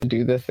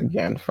do this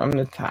again from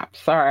the top.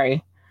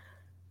 Sorry.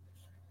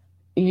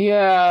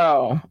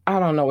 Yo, I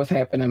don't know what's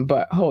happening,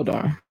 but hold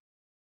on.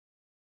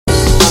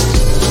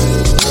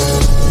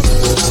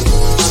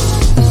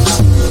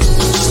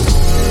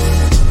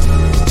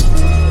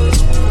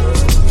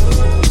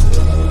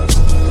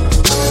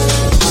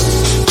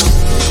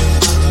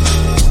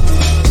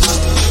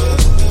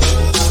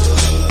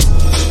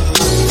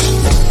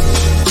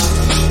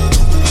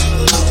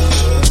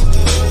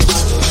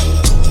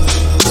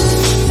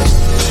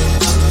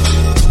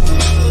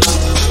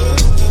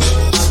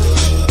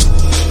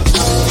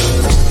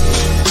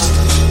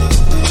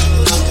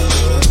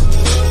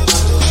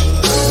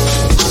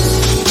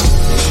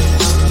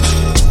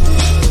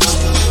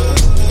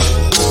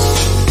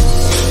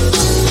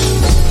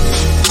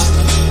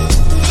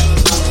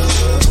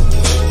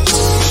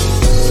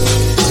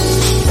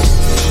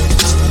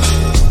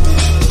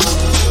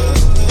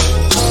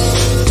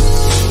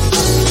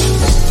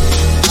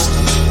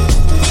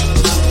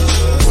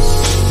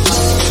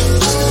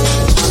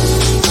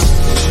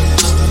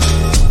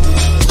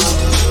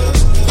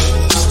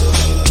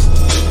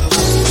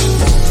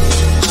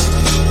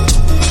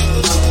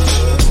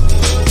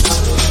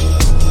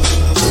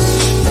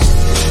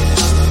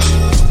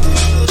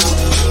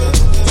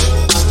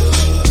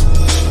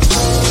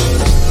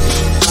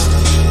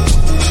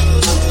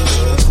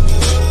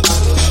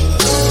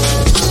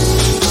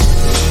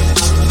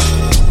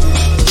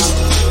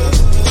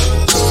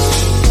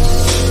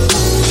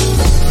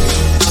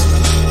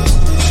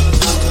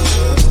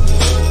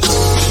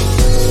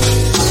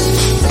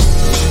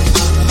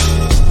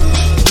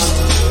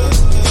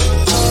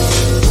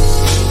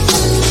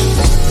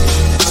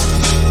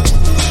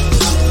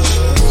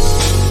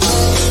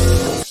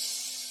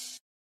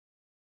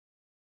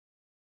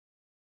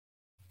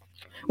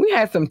 We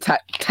had some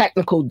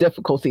technical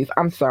difficulties.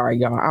 I'm sorry,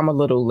 y'all. I'm a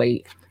little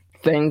late.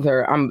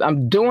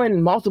 I'm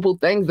doing multiple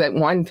things at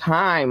one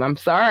time. I'm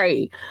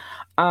sorry.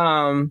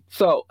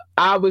 So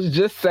I was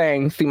just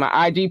saying, see,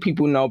 my IG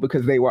people know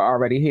because they were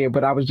already here,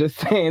 but I was just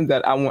saying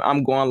that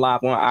I'm going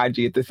live on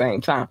IG at the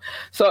same time.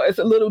 So it's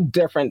a little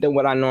different than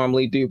what I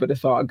normally do, but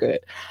it's all good.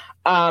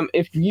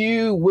 If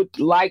you would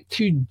like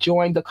to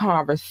join the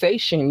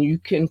conversation, you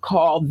can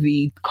call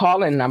the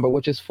call-in number,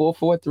 which is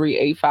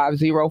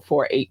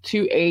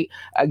 443-850-4828.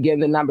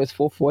 Again, the number is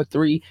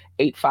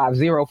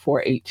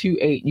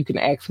 443-850-4828. You can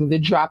ask me to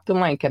drop the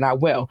link, and I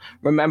will.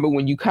 Remember,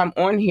 when you come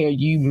on here,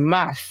 you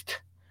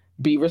must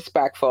be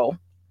respectful.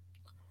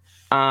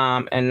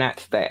 And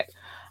that's that.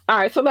 All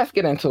right, so let's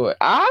get into it.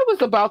 I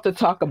was about to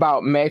talk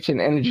about matching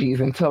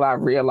energies until I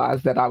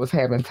realized that I was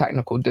having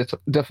technical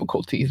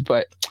difficulties,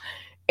 but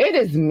it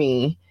is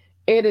me.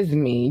 It is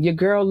me, your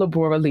girl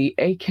Labora Lee,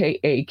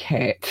 aka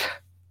Cat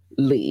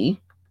Lee.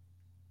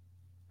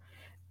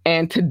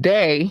 And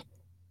today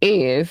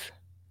is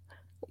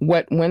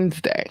Wet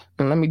Wednesday.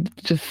 And let me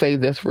just say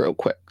this real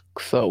quick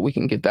so we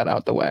can get that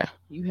out the way.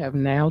 You have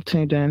now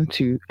tuned in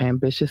to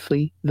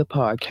Ambitiously the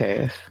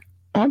podcast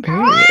on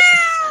Period.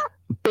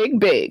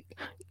 Big.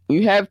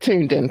 You have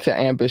tuned in to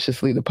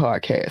Ambitiously the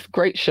podcast.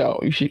 Great show.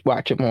 You should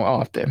watch it more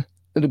often.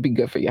 It'll be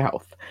good for your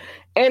health.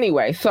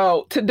 Anyway,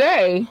 so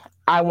today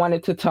I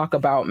wanted to talk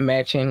about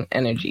matching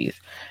energies.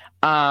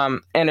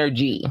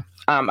 Energy.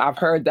 I've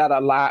heard that a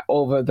lot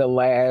over the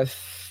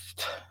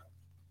last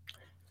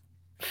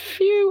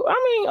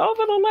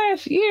over the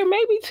last year,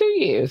 maybe 2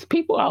 years.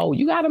 People,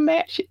 you got to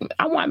match.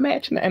 I want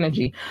matching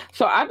energy.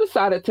 So I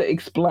decided to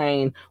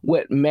explain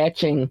what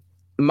matching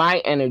my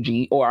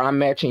energy or I'm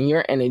matching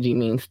your energy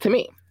means to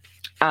me.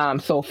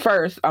 So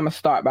first, I'm going to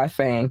start by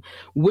saying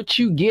what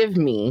you give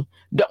me.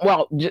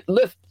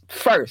 Listen,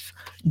 first,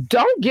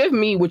 don't give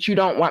me what you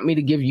don't want me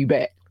to give you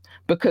back.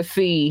 Because,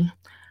 see,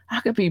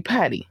 I could be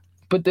petty.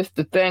 But this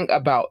the thing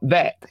about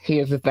that.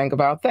 Here's the thing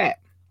about that.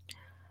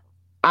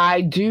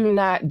 I do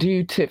not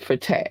do tit for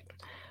tat.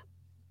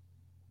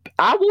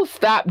 I will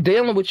stop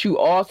dealing with you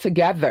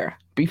altogether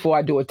before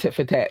I do a tit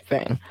for tat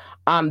thing.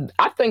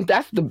 I think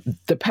that's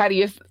the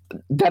pettiest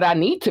that I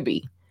need to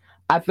be.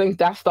 I think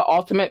that's the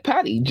ultimate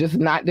petty, just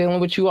not dealing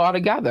with you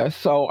altogether.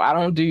 So I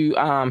don't do,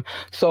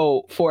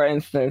 so for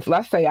instance,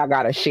 let's say I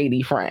got a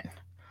shady friend,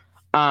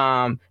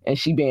 and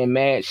she being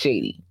mad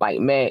shady, like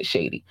mad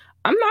shady.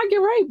 I'm not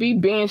getting ready to be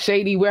being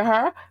shady with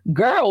her.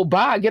 Girl,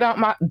 bye. Get out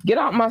my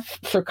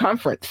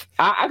circumference.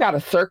 I got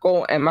a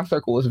circle and my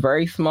circle is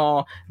very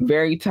small,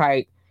 very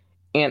tight.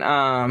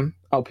 And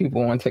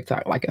people on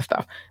TikTok liking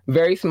stuff.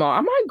 Very small.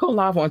 I might go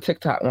live on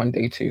TikTok one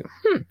day too.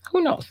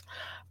 Who knows?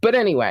 But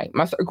anyway,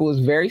 my circle is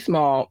very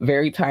small,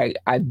 very tight.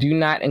 I do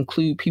not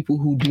include people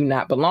who do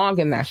not belong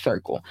in that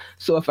circle.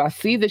 So if I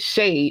see the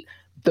shade,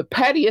 the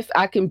pettiest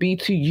I can be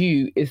to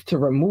you is to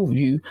remove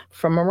you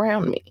from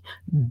around me.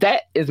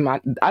 That is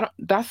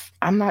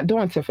I'm not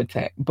doing tit for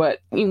tat,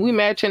 but we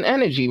matching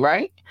energy,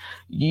 right?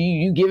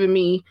 You giving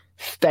me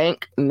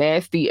stank,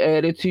 nasty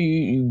attitude,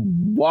 you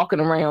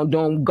walking around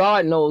doing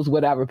God knows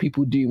whatever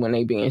people do when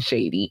they being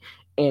shady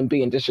and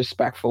being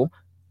disrespectful.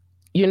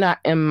 you're not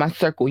in my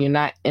circle. You're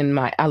not in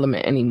my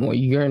element anymore.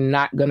 You're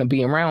not going to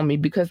be around me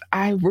because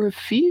I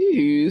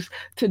refuse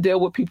to deal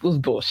with people's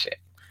bullshit.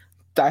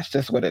 That's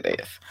just what it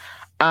is.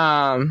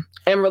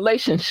 In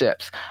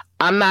relationships,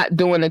 I'm not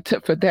doing a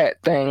tit for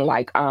that thing.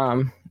 Like,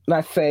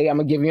 let's say I'm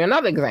gonna give you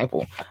another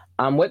example.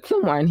 I'm with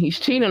someone, he's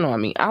cheating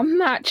on me. I'm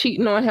not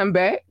cheating on him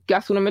back.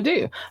 Guess what I'm gonna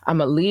do? I'm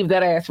gonna leave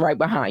that ass right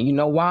behind. You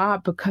know why?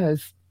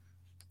 Because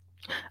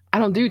I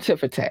don't do tit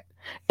for tat.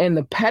 And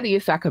the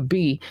pettiest I could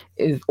be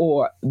is,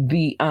 or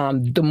the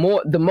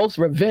most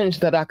revenge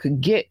that I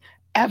could get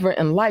ever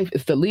in life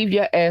is to leave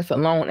your ass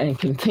alone and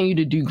continue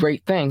to do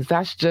great things.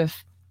 That's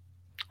just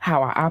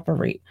how I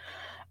operate.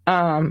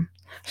 Um,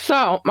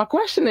 so my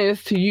question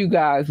is to you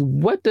guys: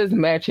 what does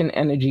matching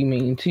energy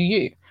mean to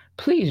you?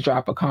 Please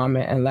drop a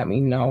comment and let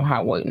me know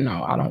how. Well,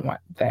 no, I don't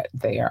want that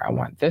there. I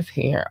want this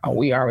here. Oh,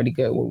 we already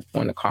good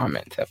on the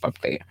comment tip up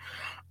there.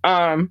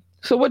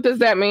 So what does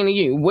that mean to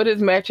you? What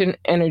is matching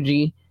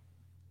energy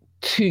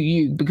to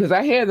you? Because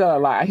I hear that a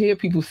lot. I hear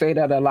people say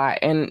that a lot,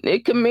 and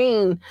it can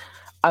mean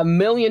a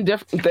million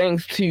different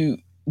things to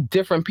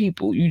different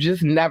people. You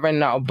just never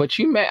know. But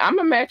I'm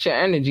gonna match your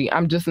energy.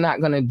 I'm just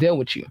not gonna deal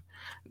with you.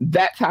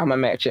 That's how I'm gonna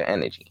match your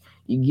energy.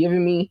 You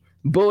giving me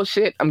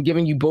bullshit, I'm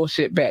giving you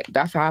bullshit back.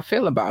 That's how I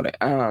feel about it.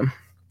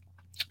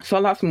 So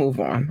let's move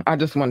on. I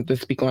just wanted to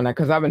speak on that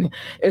because I've been,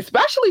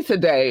 especially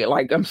today,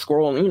 like I'm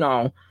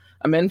scrolling,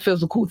 I'm in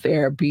physical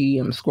therapy,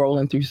 I'm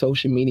scrolling through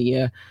social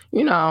media,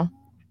 you know,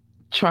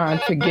 trying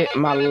to get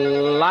my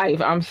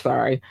life. I'm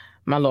sorry.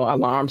 My little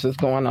alarms is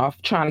going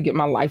off, trying to get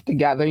my life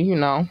together,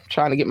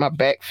 trying to get my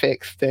back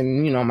fixed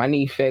and, my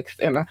knee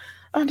fixed. And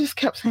I just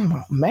kept saying,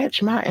 well,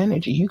 match my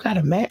energy. You got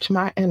to match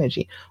my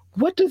energy.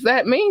 What does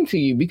that mean to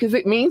you? Because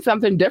it means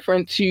something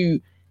different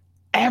to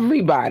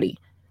everybody.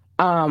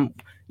 Um,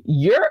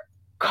 your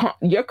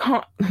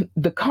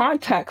the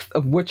context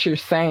of what you're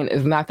saying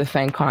is not the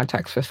same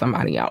context for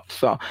somebody else.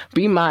 So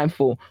be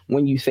mindful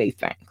when you say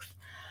things.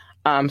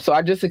 So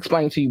I just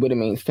explained to you what it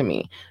means to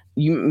me.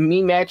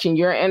 Me matching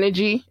your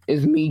energy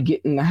is me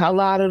getting the hell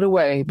out of the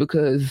way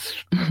because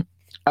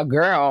a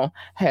girl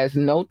has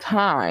no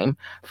time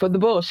for the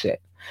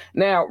bullshit.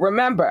 Now,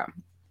 remember,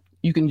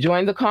 you can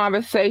join the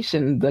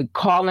conversation. The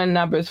call-in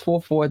number is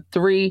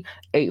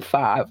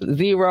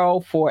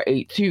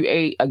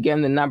 443-850-4828.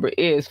 Again, the number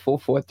is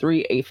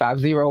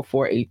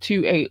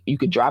 443-850-4828. You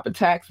could drop a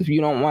text if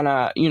you don't want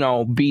to,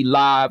 be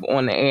live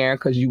on the air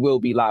because you will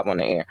be live on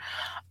the air.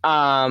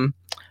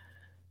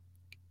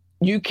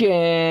 You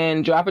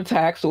can drop a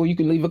text or you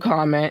can leave a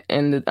comment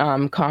in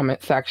the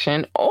comment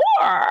section, or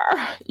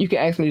you can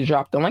ask me to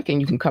drop the link and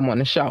you can come on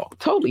the show.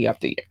 Totally up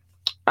to you.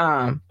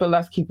 But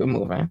let's keep it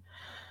moving.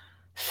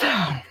 So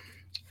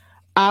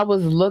I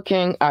was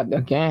looking at,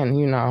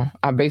 again,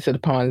 I base it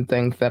upon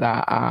things that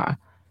I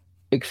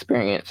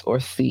experience or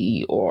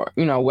see or,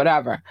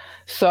 whatever.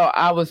 So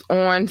I was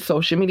on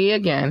social media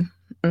again.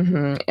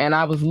 And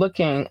I was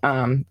looking,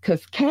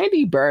 because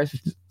Kandi Burruss,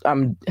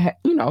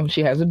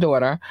 she has a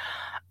daughter.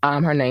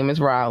 Her name is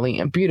Riley,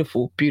 and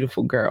beautiful,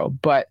 beautiful girl.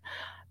 But,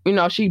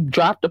 she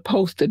dropped a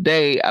post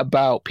today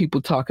about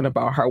people talking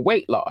about her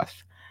weight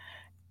loss.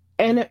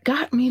 And it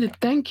got me to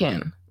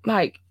thinking,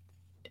 like,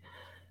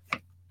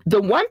 the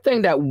one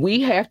thing that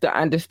we have to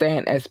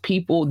understand as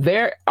people,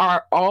 there's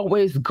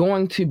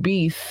going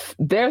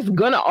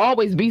to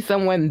always be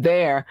someone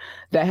there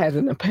that has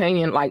an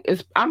opinion. Like,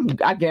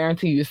 I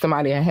guarantee you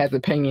somebody that has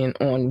opinion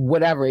on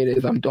whatever it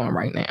is I'm doing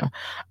right now.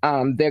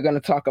 They're going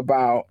to talk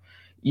about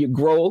your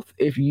growth.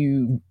 If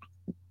you're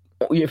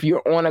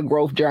on a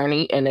growth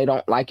journey and they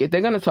don't like it,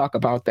 they're going to talk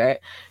about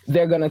that.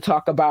 They're going to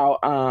talk about,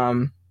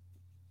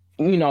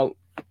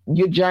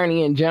 your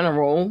journey in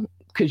general,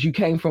 because you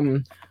came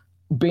from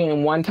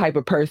being one type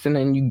of person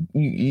and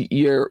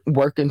you're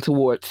working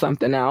towards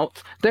something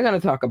else. They're going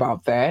to talk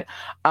about that.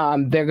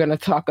 They're going to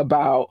talk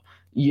about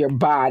your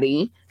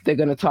body. They're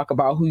going to talk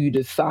about who you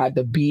decide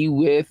to be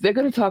with. They're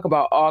going to talk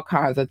about all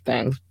kinds of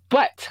things.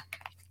 But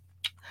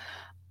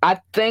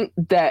I think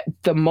that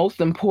the most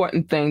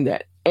important thing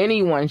that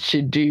anyone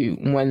should do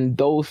when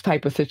those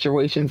type of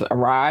situations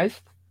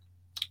arise,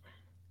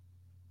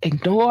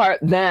 ignore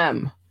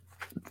them.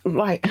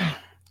 Like,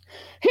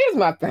 here's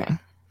my thing.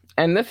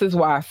 And this is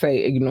why I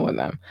say ignore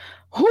them.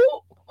 Who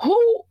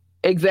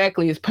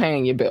exactly is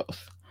paying your bills?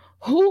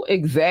 Who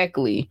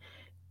exactly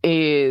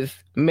is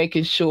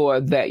making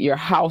sure that your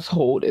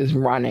household is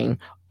running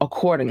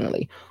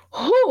accordingly?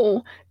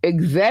 Who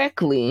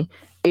exactly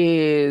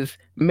is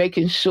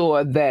making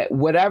sure that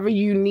whatever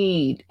you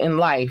need in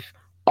life,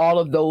 all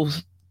of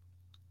those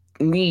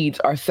needs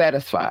are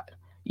satisfied?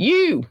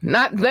 You,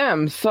 not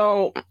them.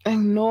 So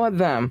ignore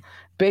them.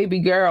 Baby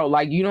girl,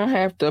 like, you don't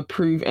have to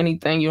prove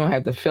anything. You don't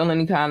have to feel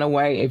any kind of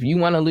way. If you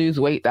want to lose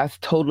weight, that's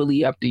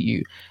totally up to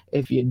you.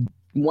 If you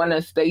want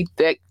to stay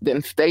thick,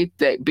 then stay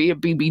thick. Be a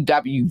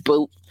BBW,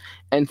 boot,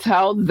 and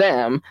tell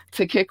them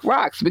to kick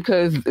rocks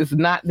because it's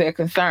not their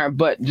concern.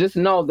 But just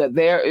know that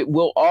it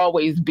will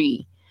always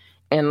be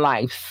in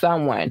life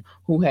someone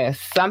who has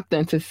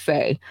something to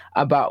say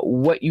about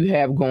what you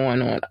have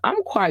going on.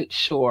 I'm quite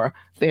sure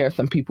there are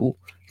some people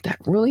that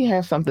really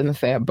have something to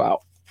say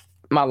about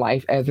my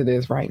life as it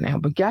is right now.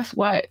 But guess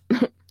what?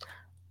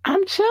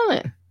 I'm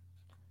chilling.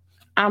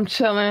 I'm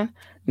chilling.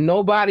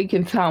 Nobody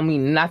can tell me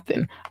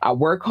nothing. I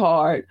work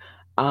hard.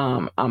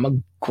 I'm a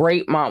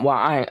great mom. Well,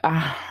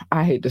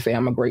 I hate to say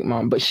I'm a great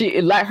mom, but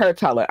she let her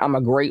tell it. I'm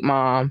a great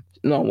mom.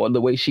 No, well,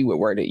 the way she would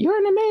word it, you're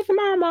an amazing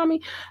mom,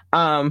 mommy.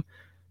 Um,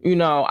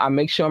 I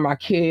make sure my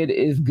kid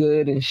is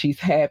good and she's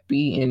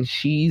happy and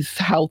she's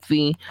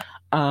healthy.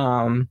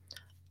 Um,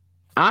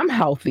 I'm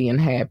healthy and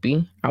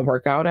happy. I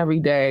work out every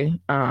day.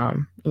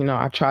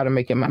 I try to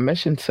make it my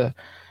mission to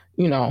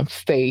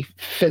stay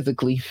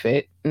physically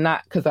fit,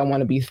 not because I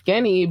want to be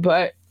skinny,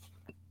 but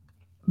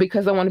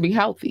because I want to be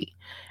healthy.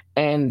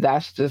 And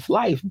that's just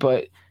life.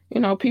 But,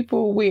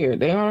 people are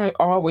weird. They don't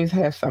always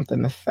have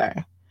something to say.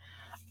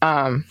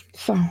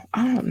 So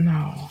I don't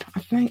know. I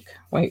think,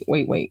 wait,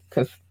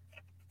 because,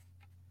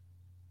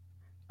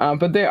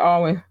 but they're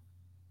always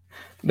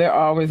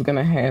going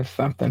to have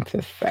something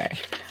to say.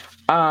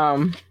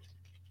 Um,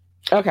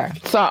 okay.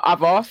 So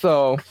I've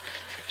also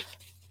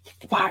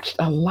watched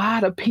a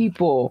lot of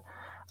people.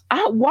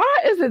 Why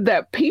is it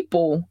that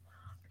people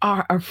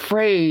are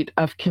afraid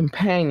of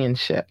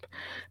companionship?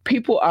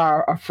 People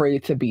are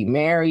afraid to be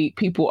married.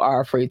 People are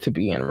afraid to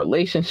be in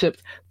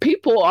relationships.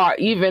 People are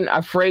even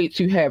afraid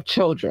to have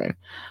children.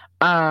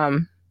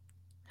 Um,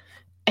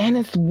 and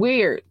it's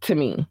weird to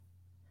me.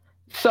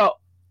 So,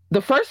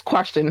 the first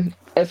question,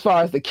 as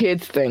far as the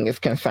kids thing is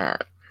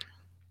concerned,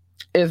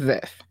 is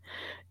this: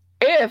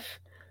 if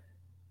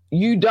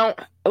you don't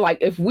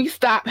if we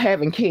stop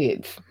having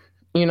kids,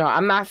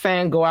 I'm not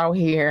saying go out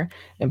here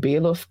and be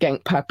a little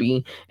skank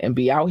puppy and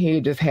be out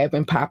here just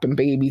having popping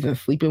babies and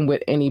sleeping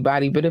with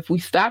anybody, but if we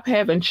stop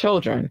having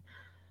children,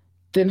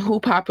 then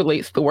who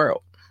populates the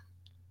world?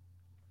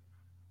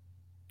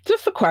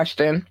 Just a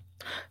question.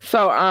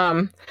 So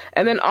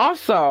and then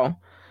also,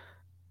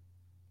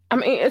 I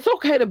mean, it's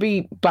okay to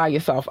be by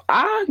yourself.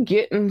 I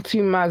get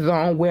into my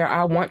zone where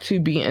I want to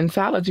be in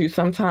solitude.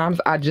 Sometimes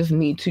I just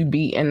need to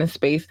be in a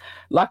space.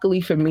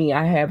 Luckily for me,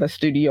 I have a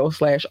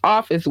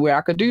studio/office where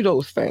I could do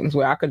those things,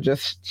 where I could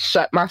just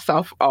shut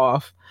myself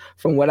off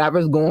from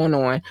whatever's going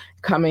on,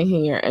 come in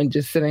here and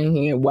just sit in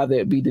here, whether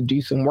it be to do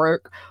some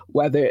work,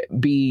 whether it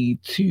be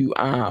to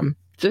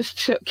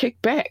just kick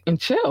back and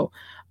chill.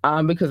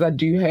 Because I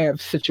do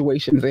have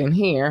situations in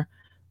here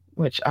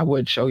which I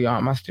would show y'all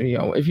in my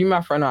studio. If you're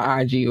my friend on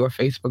IG or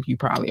Facebook, you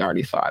probably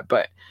already saw it,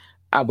 but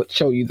I would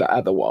show you the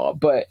other wall.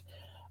 But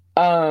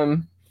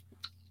um,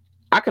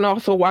 I can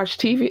also watch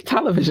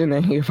television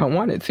in here if I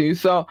wanted to.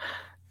 So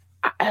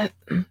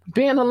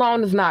being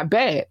alone is not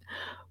bad.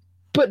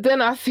 But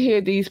then I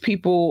hear these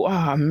people,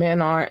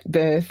 men aren't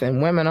this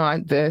and women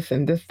aren't this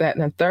and this, that,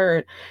 and the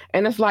third.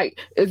 And it's like,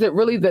 is it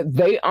really that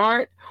they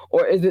aren't,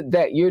 or is it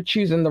that you're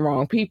choosing the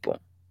wrong people?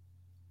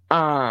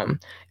 Um,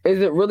 is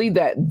it really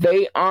that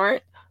they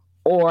aren't,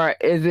 or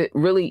is it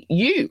really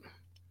you?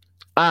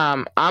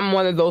 I'm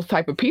one of those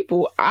type of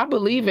people. I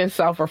believe in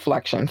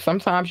self-reflection.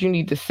 Sometimes you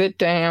need to sit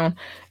down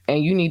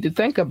and you need to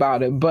think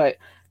about it. But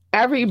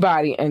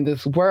everybody in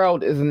this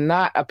world is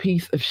not a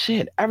piece of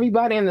shit.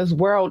 Everybody in this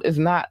world is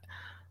not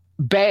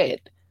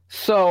bad.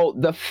 So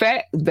the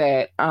fact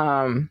that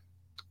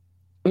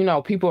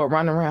people are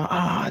running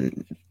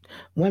around,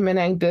 women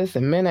ain't this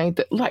and men ain't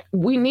that. Like,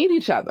 we need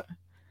each other.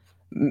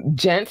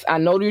 Gents, I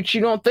know that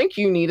you don't think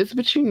you need us,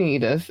 but you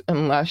need us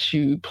unless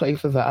you play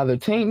for the other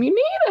team. You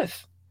need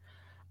us.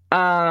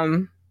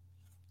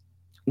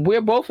 We're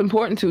both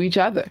important to each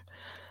other.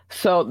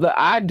 So the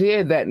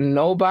idea that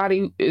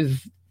nobody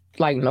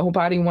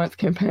wants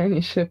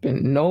companionship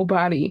and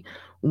nobody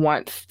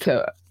wants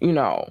to,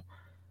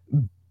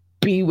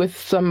 be with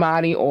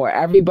somebody, or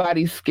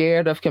everybody's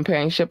scared of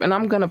companionship. And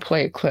I'm going to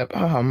play a clip.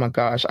 Oh my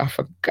gosh, I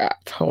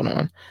forgot. Hold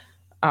on.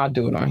 I'll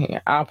do it on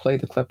here. I'll play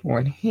the clip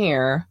on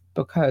here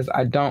because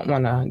I don't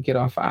want to get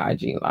off of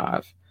IG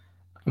Live.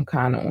 I'm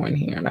kind of on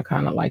here and I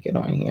kind of like it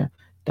on here.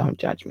 Don't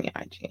judge me,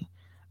 IG.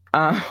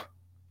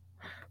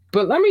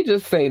 But let me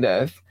just say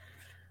this.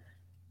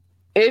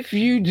 If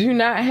you do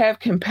not have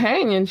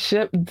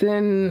companionship,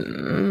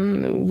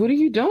 then what are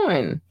you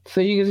doing?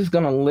 So you're just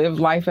going to live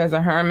life as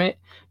a hermit?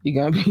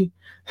 You're going to be,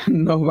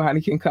 nobody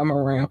can come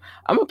around.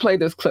 I'm going to play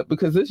this clip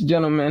because this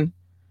gentleman,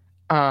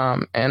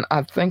 and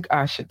I think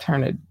I should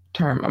turn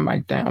my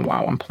mic down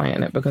while I'm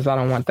playing it because I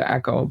don't want the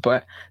echo.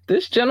 But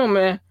this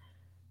gentleman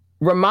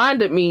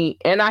reminded me,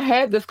 and I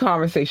had this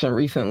conversation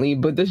recently,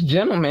 but this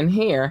gentleman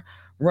here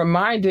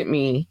reminded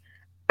me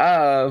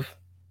of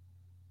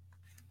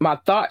my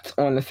thoughts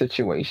on the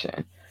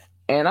situation.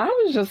 And I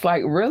was just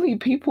like, really?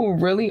 People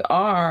really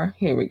are,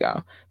 here we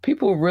go.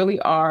 People really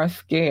are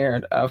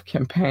scared of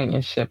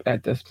companionship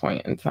at this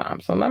point in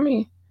time. So let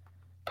me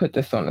put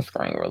this on the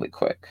screen really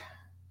quick.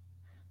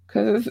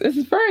 Because it's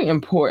very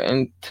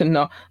important to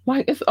know,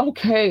 like, it's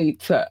okay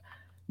to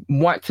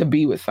want to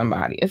be with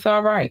somebody. It's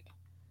all right.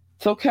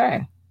 It's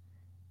okay.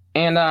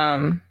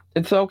 And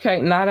it's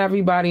okay. Not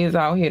everybody is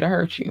out here to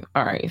hurt you.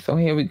 All right, so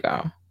here we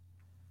go.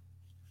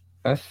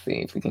 Let's see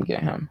if we can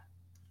get him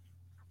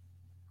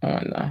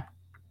on the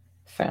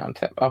sound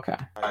tip. Okay.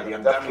 Yeah,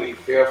 I'm definitely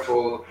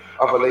fearful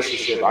of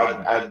relationship.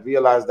 I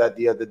realized that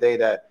the other day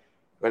that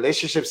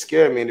relationships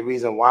scare me, and the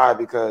reason why,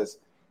 because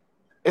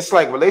it's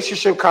like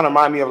relationship kind of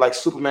remind me of like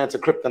Superman to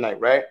Kryptonite,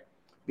 right?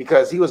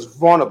 Because he was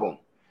vulnerable.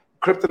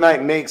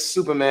 Kryptonite makes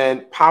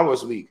Superman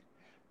powers weak.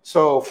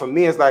 So for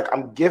me, it's like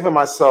I'm giving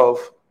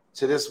myself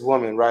to this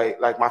woman, right?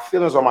 Like my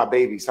feelings are my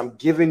babies. I'm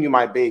giving you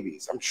my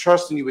babies. I'm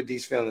trusting you with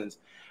these feelings.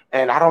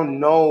 And I don't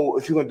know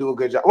if you're gonna do a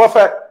good job. Well, in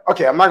fact,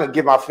 okay, I'm not gonna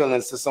give my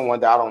feelings to someone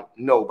that I don't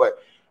know, but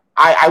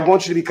I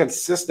want you to be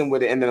consistent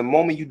with it. And then the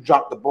moment you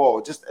drop the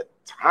ball, just a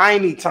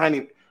tiny,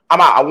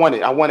 I'm out. I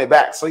want it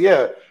back. So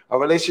yeah, a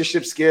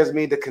relationship scares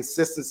me. The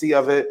consistency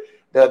of it,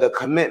 the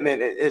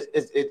commitment.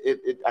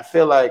 I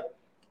feel like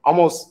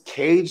almost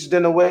caged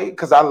in a way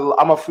because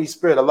I'm a free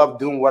spirit. I love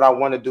doing what I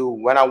want to do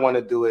when I want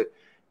to do it.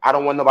 I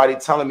don't want nobody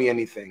telling me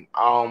anything.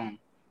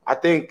 I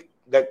think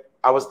that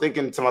I was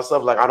thinking to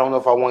myself like I don't know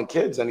if I want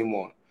kids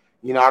anymore.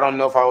 You know, I don't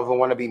know if I even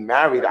want to be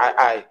married.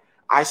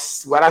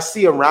 What I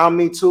see around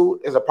me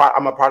too is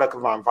I'm a product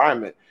of my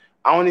environment.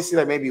 I only see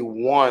like maybe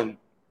one,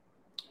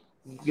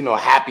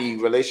 happy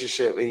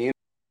relationship, and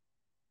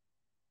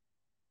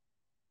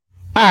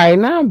All right,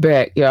 now I'm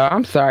back, y'all.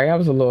 I'm sorry, I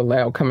was a little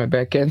loud coming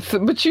back in. So,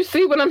 but you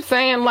see what I'm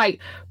saying? Like,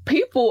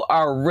 people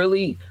are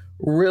really,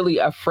 really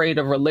afraid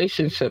of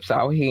relationships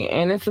out here,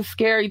 and it's a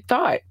scary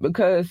thought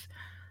because.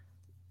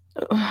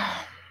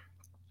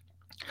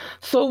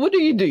 So, what do?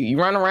 You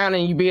run around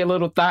and you be a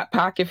little thought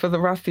pocket for the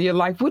rest of your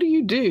life. What do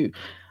you do?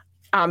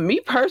 Me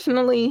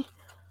personally,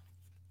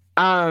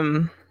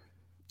 um,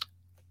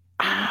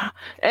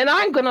 and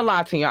I ain't gonna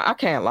lie to y'all. I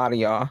can't lie to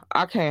y'all.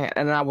 I can't,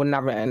 and I would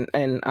never.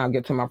 And I'll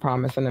get to my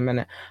promise in a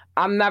minute.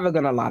 I'm never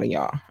gonna lie to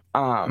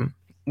y'all.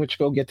 Which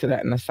we'll get to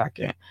that in a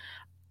second.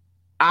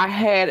 I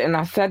had, and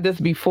I said this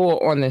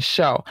before on this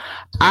show,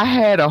 I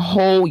had a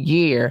whole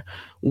year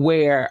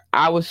where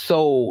I was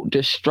so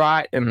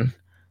distraught and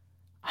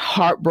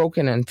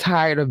heartbroken and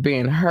tired of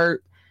being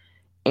hurt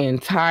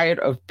and tired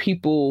of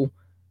people,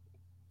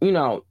 you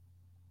know,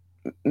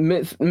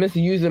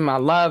 misusing my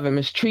love and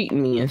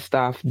mistreating me and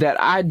stuff that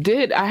I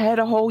had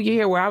a whole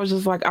year where I was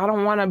just like, I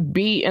don't want to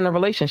be in a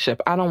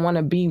relationship. I don't want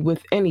to be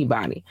with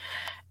anybody.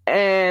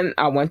 And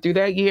I went through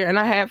that year and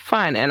I had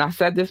fun. And I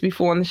said this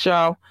before on the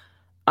show.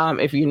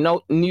 If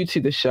you're new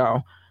to the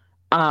show,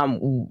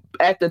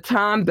 at the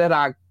time that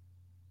I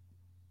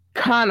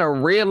kind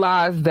of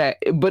realized that,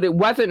 but it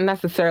wasn't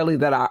necessarily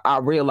that I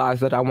realized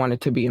that I wanted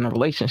to be in a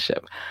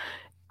relationship.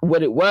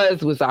 What it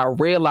was I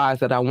realized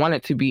that I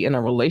wanted to be in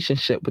a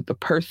relationship with the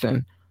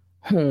person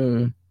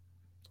whom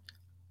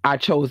I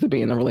chose to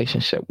be in a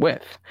relationship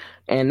with.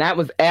 And that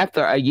was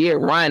after a year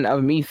run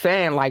of me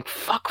saying, like,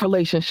 fuck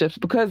relationships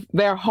because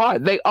they're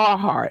hard. They are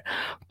hard.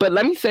 But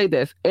let me say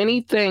this,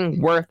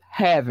 anything worth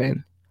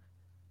having,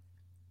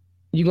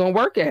 you're going to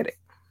work at it.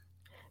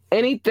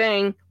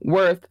 Anything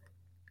worth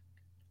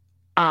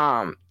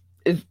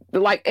is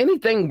like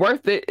anything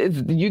worth it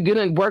is you're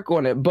gonna work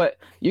on it, but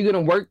you're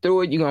gonna work through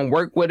it, you're gonna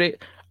work with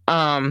it.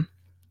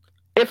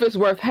 If it's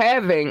worth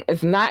having,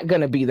 it's not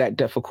gonna be that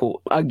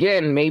difficult.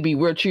 Again, maybe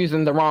we're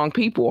choosing the wrong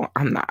people.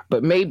 I'm not,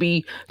 but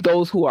maybe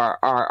those who are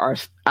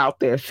out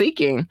there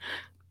seeking,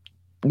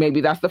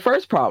 maybe that's the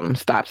first problem.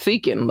 Stop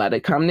seeking, let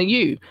it come to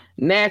you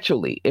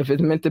naturally. If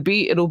it's meant to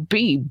be, it'll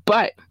be.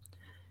 But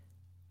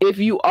if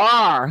you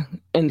are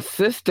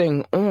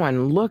insisting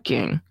on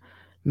looking,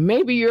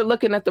 maybe you're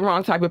looking at the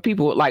wrong type of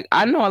people. Like,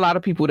 I know a lot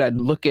of people that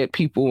look at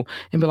people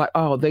and be like,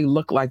 oh, they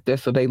look like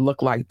this or they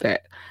look like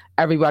that.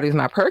 Everybody's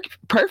not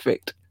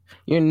perfect.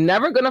 You're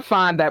never going to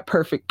find that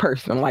perfect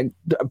person, like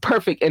the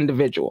perfect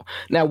individual.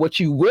 Now, what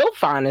you will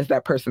find is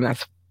that person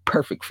that's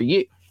perfect for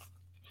you.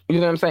 You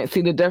know what I'm saying?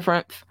 See the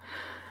difference?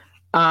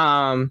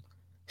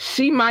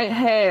 She might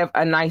have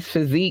a nice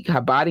physique.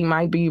 Her body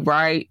might be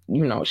right.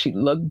 You know, she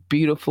look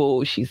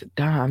beautiful. She's a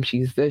dime.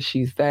 She's this,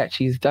 she's that.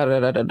 She's da da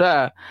da da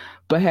da.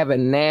 But have a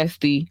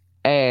nasty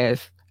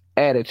ass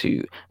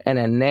attitude and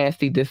a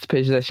nasty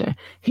disposition.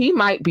 He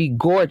might be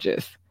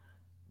gorgeous,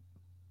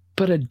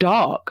 but a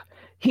dog.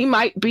 He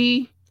might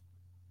be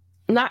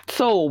not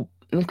so,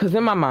 because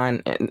in my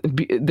mind,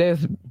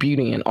 there's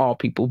beauty in all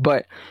people,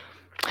 but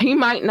he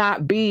might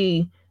not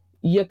be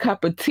your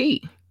cup of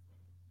tea.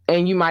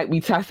 And you might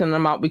be testing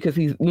him out because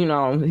he's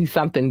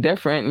something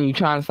different and you're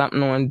trying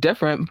something on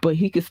different, but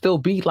he could still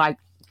be like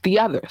the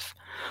others.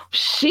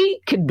 She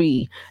could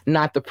be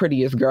not the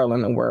prettiest girl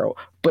in the world,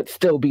 but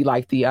still be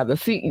like the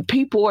others. See,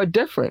 people are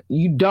different.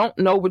 You don't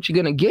know what you're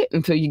going to get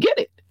until you get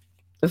it.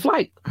 It's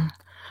like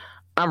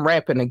I'm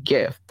wrapping a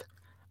gift.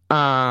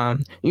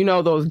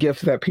 Those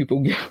gifts that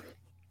people give.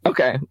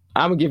 Okay,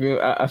 I'm gonna give you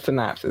a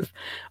synopsis.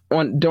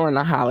 During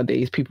the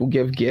holidays, people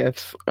give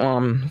gifts.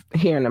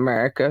 Here in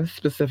America,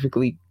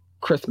 specifically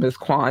Christmas,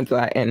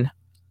 Kwanzaa, and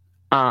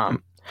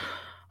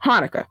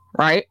Hanukkah.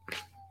 Right?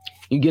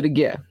 You get a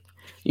gift.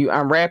 You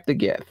unwrap the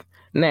gift.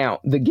 Now,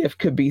 the gift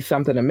could be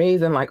something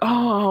amazing, like, oh,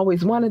 I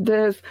always wanted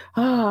this.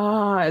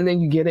 And then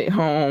you get it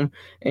home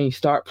and you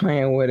start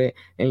playing with it,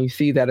 and you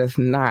see that it's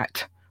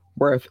not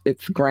worth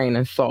its grain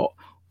and salt.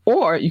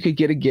 Or you could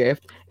get a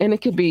gift, and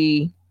it could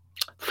be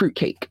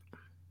fruitcake.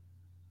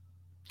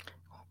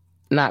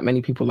 Not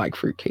many people like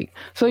fruitcake.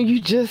 So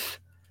you just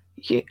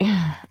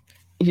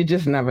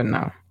never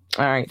know.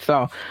 All right.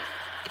 So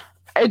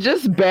it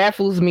just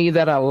baffles me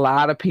that a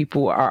lot of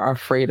people are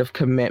afraid of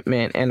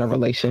commitment in a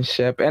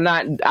relationship. And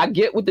I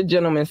get what the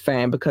gentleman's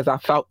saying because I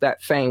felt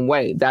that same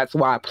way. That's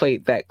why I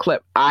played that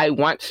clip. I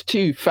once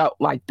too felt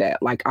like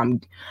that. Like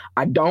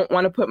I don't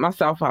want to put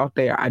myself out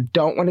there. I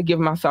don't want to give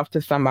myself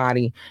to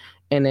somebody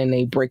and then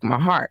they break my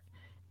heart.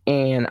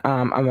 And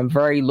I'm a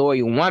very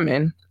loyal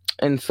woman.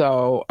 And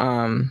so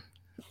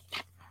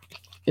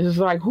it's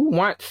like, who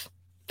wants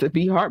to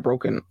be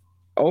heartbroken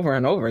over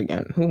and over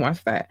again? Who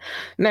wants that?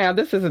 Now,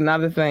 this is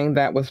another thing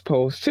that was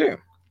posed too.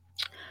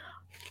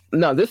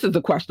 No, this is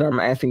the question I'm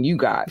asking you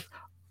guys.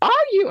 Are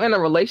you in a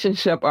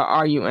relationship or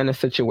are you in a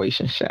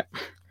situationship?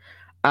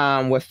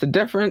 What's the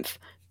difference?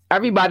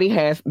 Everybody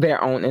has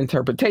their own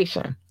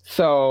interpretation.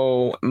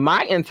 So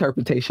my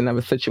interpretation of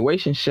a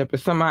situationship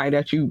is somebody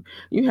that you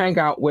hang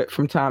out with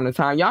from time to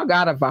time. Y'all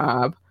got a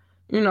vibe.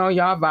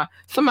 Y'all vibe.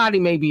 Somebody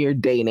maybe you're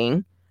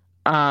dating,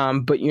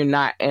 but you're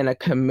not in a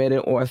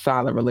committed or a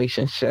solid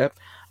relationship.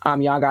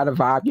 Y'all got a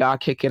vibe. Y'all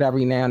kick it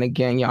every now and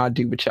again. Y'all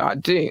do what y'all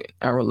do.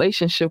 A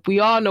relationship,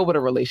 we all know what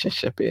a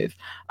relationship is.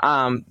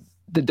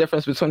 The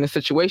difference between a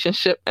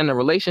situationship and a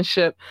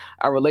relationship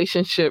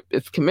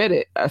is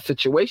committed. A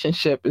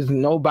situationship is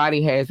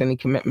nobody has any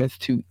commitments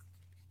to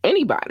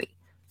anybody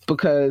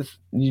because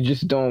you're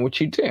just doing what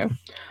you do.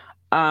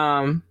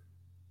 All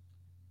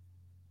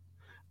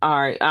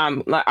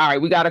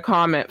right. We got a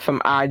comment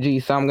from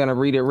IG, so I'm gonna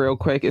read it real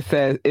quick. It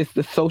says it's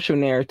the social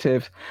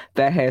narrative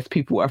that has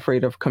people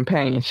afraid of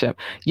companionship.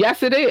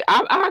 Yes, it is.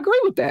 I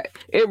agree with that.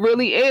 It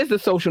really is the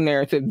social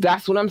narrative.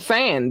 That's what I'm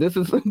saying. This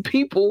is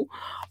people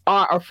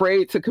are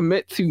afraid to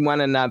commit to one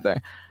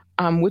another.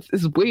 Which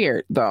is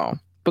weird though,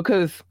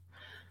 because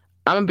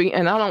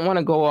and I don't want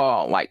to go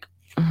all like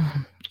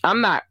I'm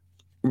not.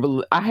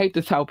 I hate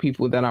to tell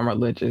people that I'm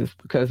religious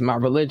because my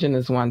religion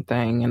is one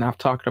thing, and I've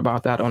talked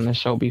about that on the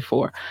show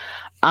before.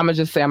 I'm going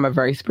to just say I'm a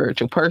very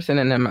spiritual person,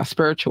 and in my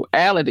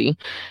spirituality,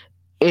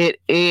 it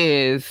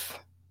is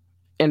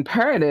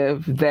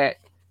imperative that,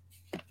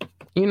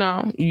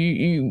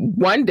 you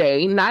one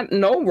day,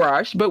 no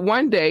rush, but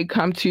one day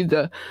come to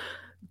the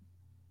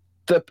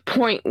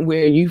point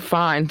where you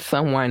find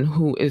someone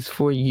who is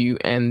for you,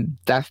 and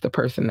that's the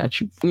person that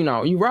you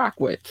rock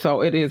with. So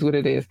it is what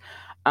it is.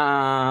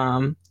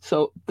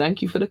 So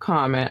thank you for the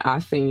comment. I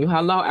seen you.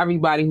 Hello,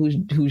 everybody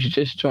who's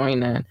just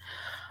joined in.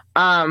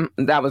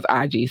 That was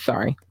IG.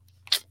 Sorry.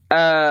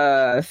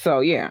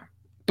 So yeah.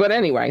 But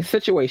anyway,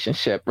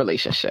 situationship,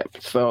 relationship.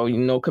 So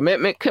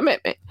commitment.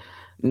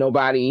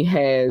 Nobody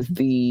has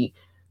the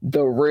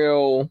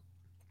real.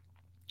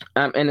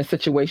 In a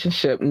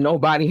situationship,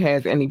 nobody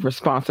has any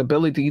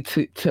responsibility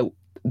to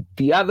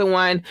the other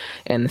one.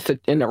 And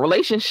in a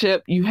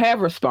relationship, you have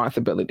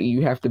responsibility.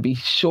 You have to be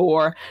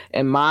sure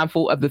and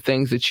mindful of the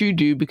things that you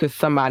do because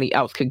somebody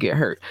else could get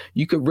hurt.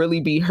 You could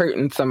really be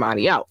hurting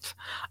somebody else.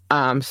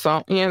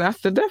 So yeah,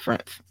 that's the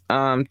difference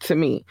to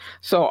me.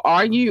 So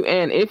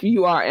if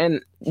you are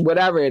in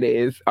whatever it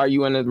is, are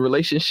you in a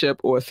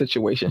relationship or a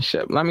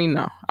situationship? Let me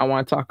know. I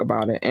want to talk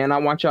about it. And I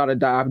want y'all to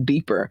dive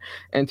deeper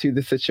into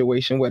the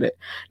situation with it.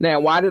 Now,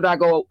 why did I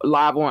go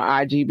live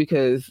on IG?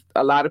 Because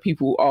a lot of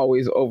people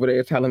always over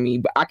there telling me,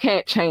 but I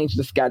can't change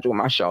the schedule of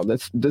my show.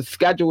 The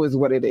schedule is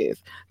what it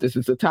is. This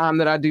is the time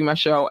that I do my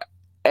show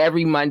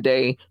every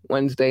Monday,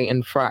 Wednesday,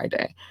 and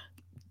Friday.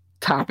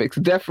 Topics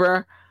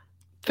differ.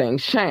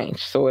 Things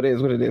change. So it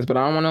is what it is. But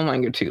I don't want to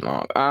linger too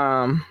long.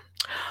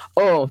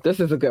 This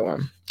is a good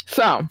one.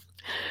 So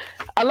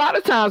a lot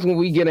of times when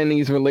we get in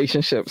these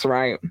relationships,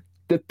 right,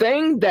 the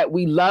thing that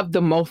we love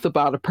the most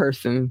about a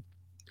person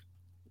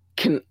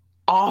can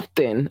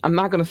often, I'm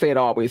not going to say it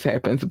always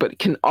happens, but it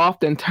can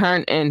often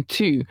turn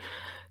into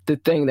the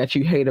thing that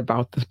you hate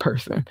about this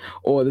person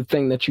or the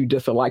thing that you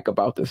dislike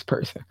about this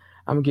person.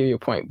 I'm going to give you a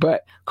point.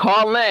 But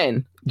call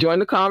in, join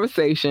the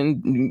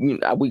conversation.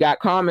 We got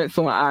comments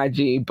on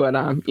IG, but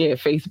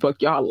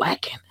Facebook, y'all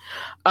lacking.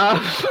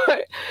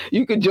 But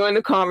you can join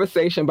the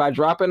conversation by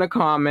dropping a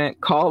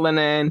comment, calling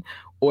in,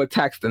 or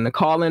texting. The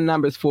call-in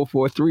number is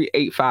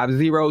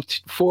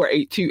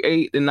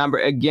 443-850-4828. The number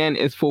again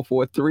is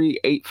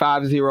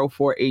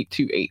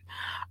 443-850-4828.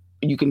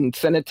 You can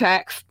send a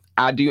text.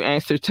 I do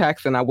answer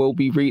texts, and I will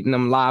be reading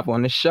them live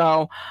on the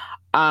show.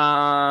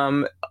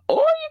 Or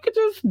you could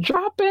just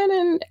drop in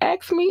and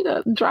ask me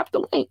to drop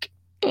the link,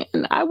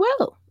 and I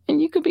will,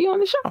 and you could be on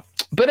the show.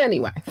 But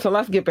anyway, so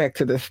let's get back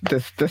to this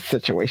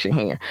situation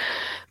here.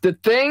 The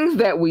things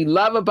that we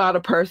love about a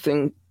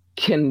person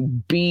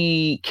can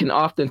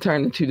often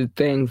turn into the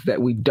things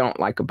that we don't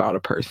like about a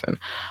person.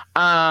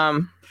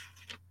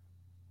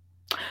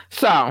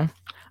 So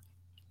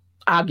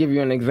I'll give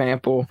you an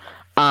example.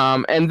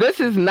 And this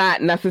is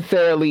not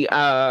necessarily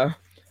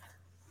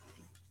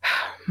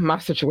my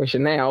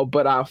situation now,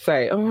 but I'll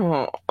say,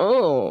 ew,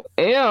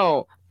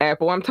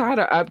 Apple, I'm tired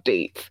of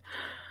updates.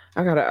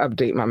 I gotta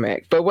update my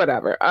Mac, but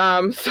whatever.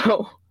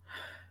 So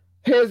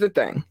Here's the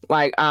thing.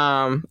 Like,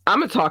 I'm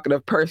a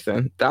talkative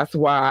person. That's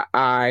why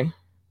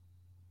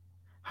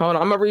hold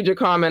on. I'm gonna read your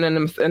comment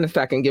in a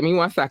second. Give me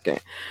 1 second.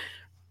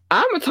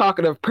 I'm a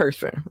talkative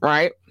person,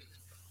 right?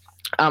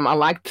 I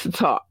like to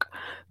talk.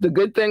 The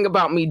good thing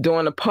about me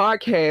doing a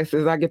podcast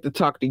is I get to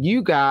talk to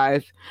you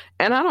guys,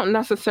 and I don't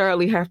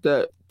necessarily have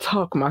to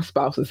talk my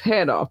spouse's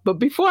head off. But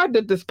before I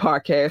did this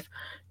podcast,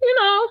 you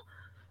know,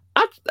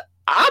 I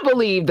I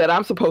believe that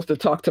I'm supposed to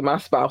talk to my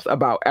spouse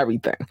about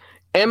everything.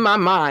 In my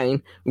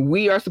mind,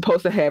 we are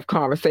supposed to have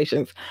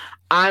conversations.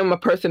 I'm a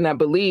person that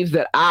believes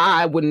that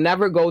I would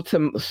never go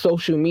to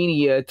social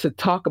media to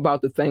talk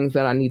about the things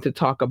that I need to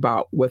talk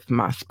about with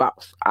my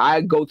spouse. I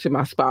go to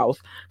my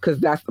spouse because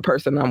that's the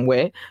person I'm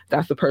with.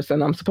 That's the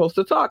person I'm supposed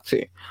to talk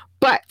to.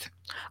 But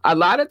a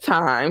lot of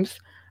times,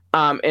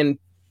 in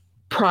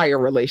prior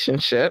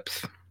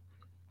relationships,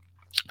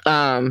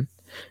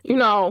 you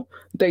know,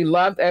 they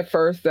loved at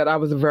first that I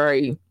was a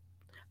very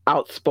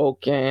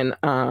outspoken,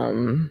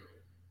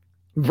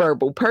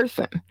 verbal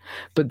person.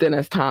 But then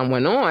as time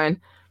went on,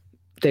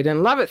 they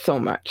didn't love it so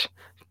much.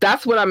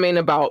 That's what I mean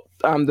about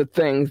the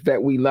things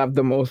that we love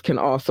the most can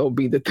also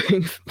be the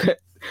things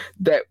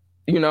that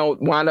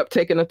wind up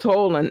taking a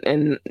toll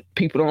and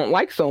people don't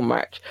like so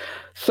much.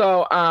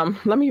 So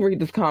let me read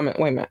this comment.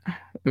 Wait a minute.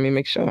 Let me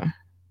make sure.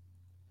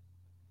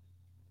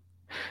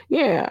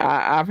 Yeah,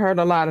 I've heard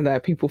a lot of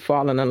that. People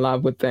falling in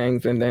love with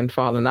things and then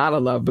falling out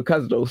of love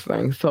because of those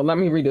things. So let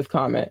me read this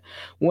comment.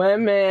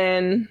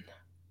 Women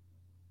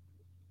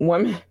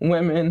on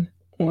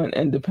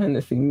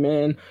independency.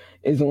 Men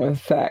is on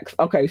sex.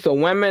 Okay, so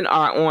women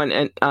are on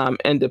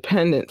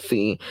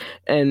independency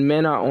and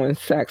men are on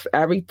sex.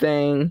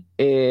 Everything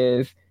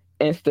is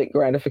instant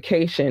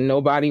gratification.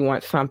 Nobody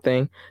wants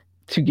something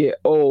to get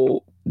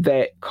old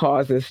that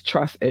causes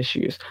trust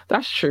issues.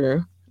 That's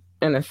true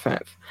in a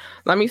sense.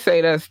 Let me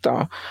say this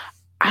though.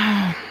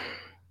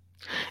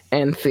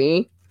 And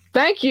see,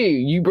 thank you.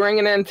 You bring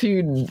it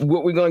into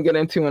what we're going to get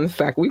into in a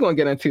second. We're going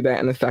to get into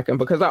that in a second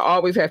because I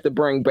always have to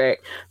bring back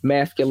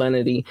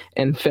masculinity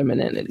and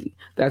femininity.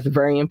 That's a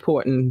very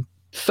important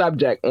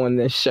subject on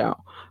this show.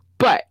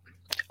 But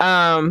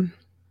I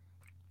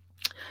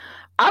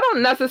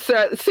don't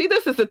necessarily see,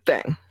 this is the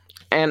thing.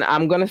 And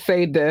I'm going to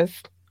say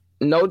this,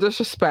 no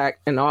disrespect,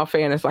 in all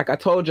fairness. Like I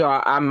told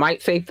y'all, I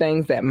might say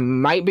things that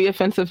might be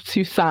offensive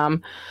to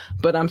some,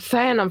 but I'm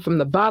saying them from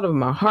the bottom of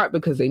my heart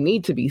because they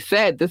need to be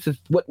said. This is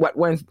what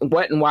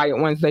and Wired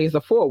Wednesdays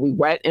are for. We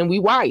wet and we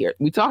wired.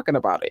 We talking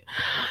about it.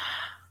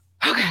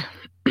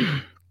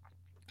 Okay.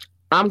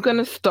 I'm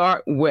gonna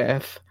start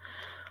with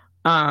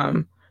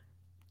don't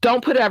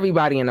put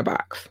everybody in a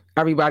box.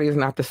 Everybody is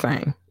not the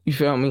same. You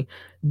feel me?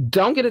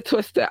 Don't get it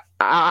twisted.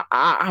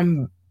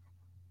 I'm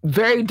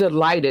very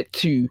delighted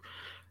to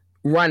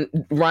run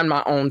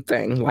my own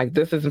thing. Like,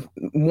 this is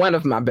one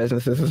of my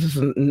businesses. This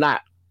is not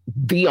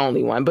the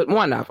only one, but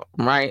one of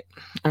them, right?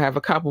 I have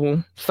a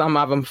couple. Some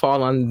of them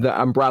fall under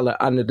the umbrella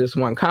under this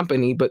one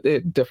company, but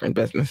they're different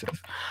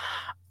businesses.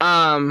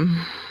 I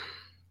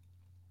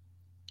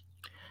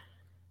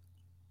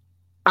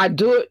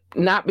do it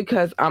not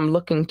because I'm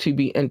looking to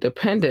be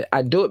independent.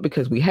 I do it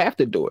because we have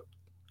to do it.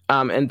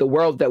 In the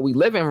world that we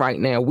live in right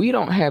now, we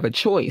don't have a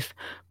choice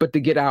but to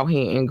get out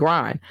here and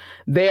grind.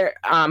 There,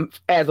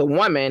 as a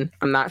woman,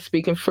 I'm not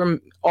speaking for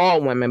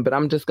all women, but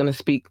I'm just going to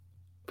speak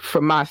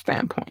from my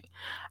standpoint.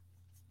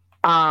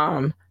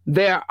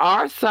 There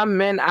are some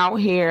men out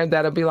here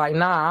that'll be like,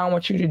 nah, I don't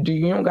want you to do,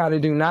 you don't got to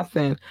do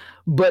nothing.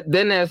 But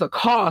then there's a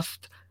price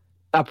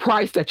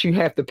that you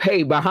have to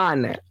pay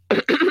behind that.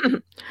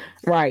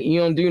 Right.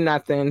 You don't do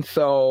nothing.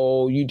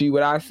 So you do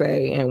what I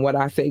say, and what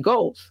I say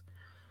goes.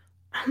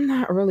 I'm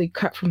not really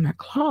cut from that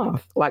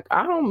cloth. Like,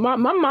 my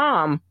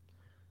mom,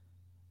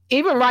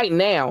 even right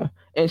now,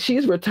 and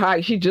she's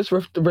retired, she just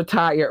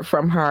retired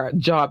from her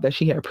job that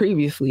she had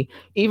previously.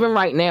 Even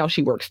right now,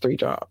 she works 3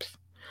 jobs.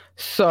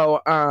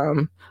 So,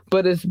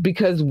 but it's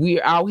because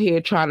we're out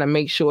here trying to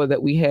make sure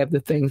that we have the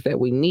things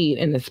that we need.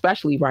 And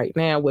especially right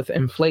now with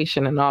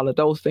inflation and all of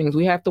those things,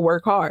 we have to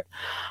work hard.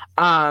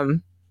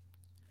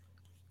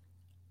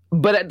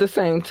 But at the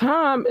same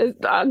time,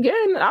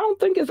 again, I don't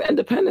think it's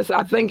independence.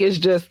 I think it's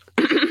just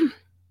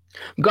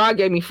God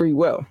gave me free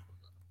will.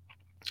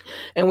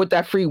 And with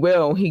that free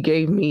will, he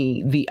gave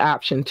me the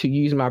option to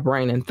use my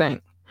brain and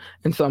think.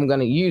 And so I'm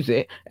going to use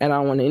it. And I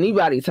don't want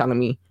anybody telling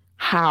me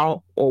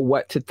how or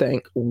what to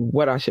think,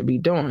 what I should be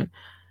doing.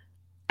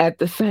 At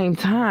the same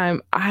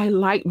time, I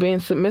like being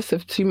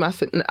submissive to my.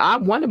 I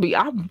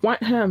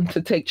want him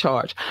to take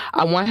charge.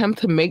 I want him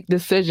to make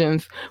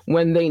decisions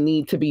when they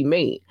need to be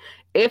made.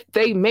 If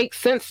they make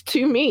sense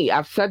to me,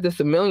 I've said this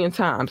a million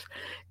times.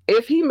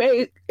 If he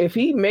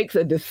makes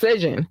a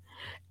decision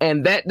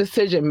and that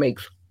decision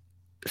makes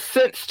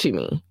sense to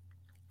me,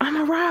 I'm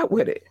gonna ride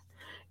with it.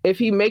 If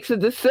he makes a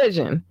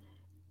decision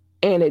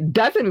and it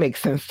doesn't make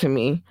sense to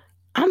me,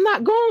 I'm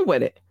not going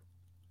with it.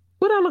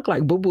 what I look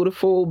like, boo boo the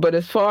fool. But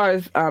as far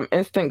as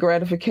instant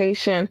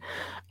gratification,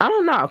 I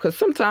don't know, because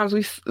sometimes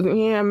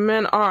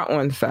men are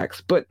on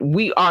sex, but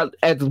we are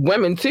as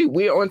women too.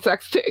 We are on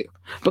sex too,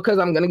 because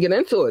I'm gonna get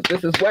into it.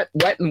 This is what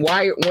Wet and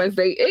Wired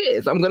Wednesday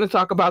is. I'm gonna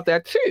talk about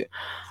that too.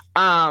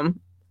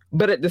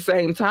 But at the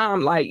same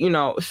time, like,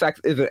 sex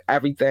isn't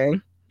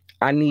everything.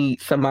 I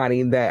need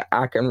somebody that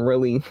I can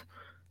really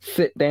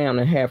sit down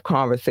and have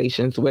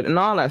conversations with and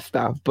all that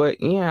stuff.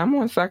 But yeah, I'm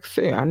on sex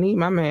too. I need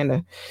my man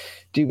to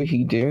do what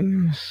he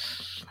do.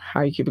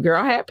 How you keep a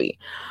girl happy.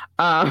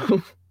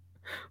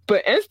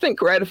 But instant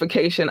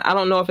gratification, I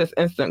don't know if it's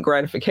instant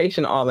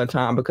gratification all the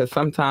time, because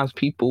sometimes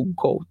people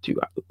go through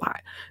a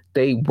lot.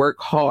 They work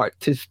hard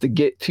just to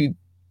get to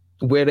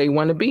where they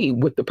want to be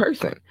with the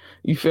person.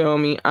 You feel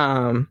me?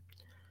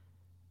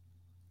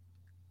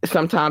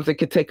 Sometimes it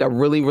could take a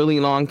really, really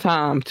long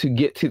time to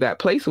get to that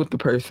place with the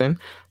person.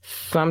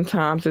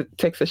 Sometimes it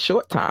takes a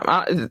short time.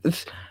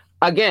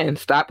 Again,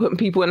 stop putting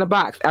people in a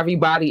box.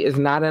 Everybody is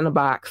not in a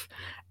box.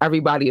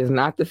 Everybody is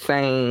not the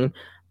same.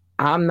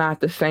 I'm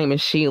not the same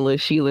as Sheila.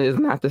 Sheila is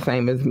not the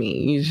same as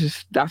me.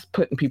 That's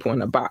putting people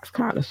in a box,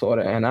 kind of, sort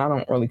of, and I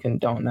don't really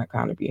condone that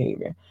kind of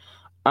behavior.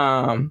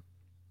 And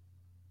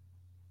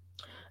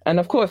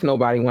of course,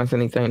 nobody wants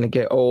anything to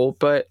get old,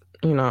 but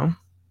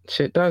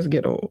shit does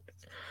get old.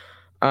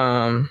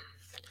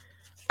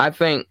 I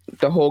think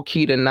the whole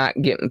key to not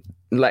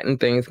letting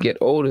things get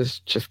old is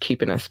just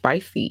keeping it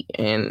spicy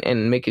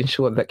and making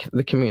sure that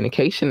the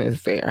communication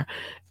is there,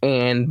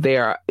 and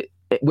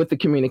with the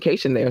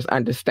communication, there's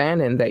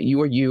understanding that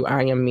you are you,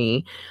 I am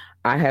me.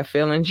 I have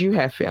feelings, you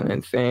have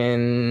feelings,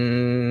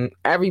 and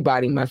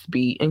everybody must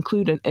be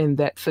included in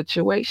that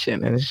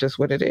situation, and it's just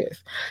what it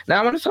is. Now,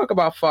 I want to talk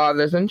about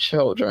fathers and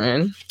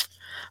children,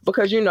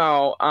 because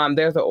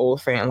there's an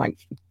old saying like,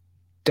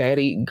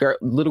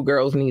 little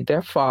girls need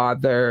their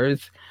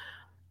fathers.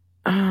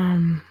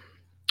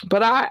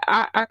 But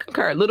I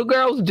concur. Little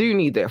girls do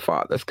need their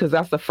fathers, because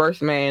that's the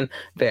first man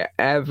they're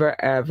ever,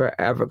 ever,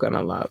 ever going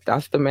to love.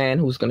 That's the man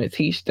who's going to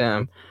teach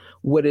them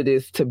what it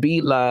is to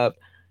be loved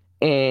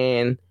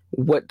and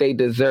what they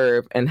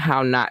deserve and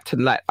how not to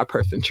let a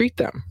person treat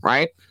them,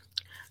 right?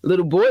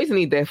 Little boys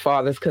need their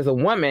fathers, because a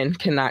woman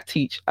cannot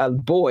teach a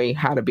boy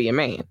how to be a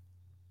man.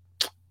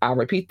 I'll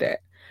repeat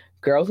that.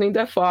 Girls need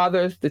their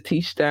fathers to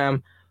teach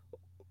them,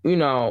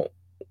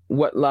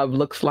 what love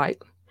looks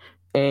like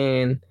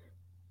and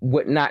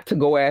what not to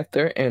go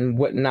after and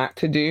what not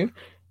to do.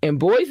 And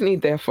boys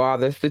need their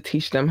fathers to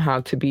teach them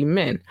how to be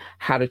men,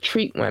 how to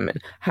treat women,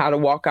 how to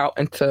walk out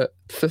into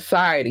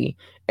society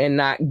and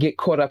not get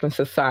caught up in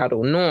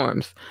societal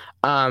norms,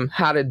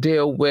 how to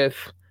deal with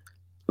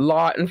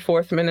law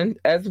enforcement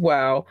as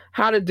well,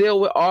 how to deal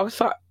with all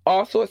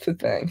sorts of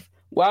things.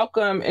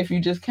 Welcome if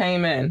you just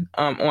came in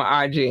on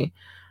IG.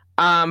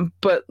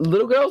 But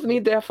little girls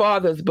need their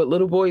fathers, but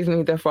little boys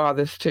need their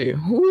fathers too.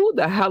 Who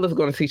the hell is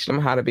going to teach them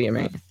how to be a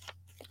man?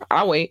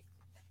 I'll wait.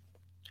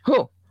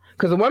 Who?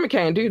 Because a woman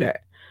can't do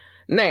that.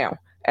 Now,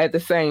 at the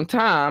same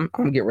time,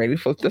 I'm going to get ready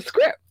to flip the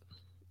script,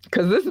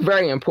 because this is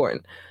very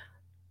important.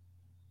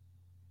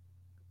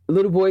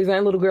 Little boys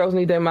and little girls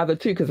need their mother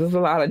too, because there's a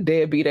lot of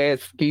deadbeat ass,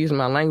 excuse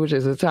my language,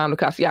 it's a time to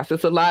cuss. Yes,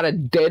 there's a lot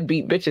of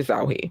deadbeat bitches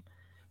out here.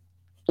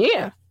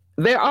 Yeah,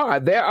 there are.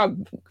 There are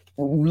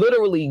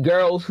literally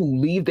girls who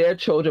leave their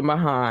children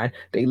behind.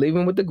 They leave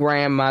them with the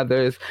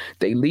grandmothers.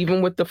 They leave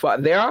them with the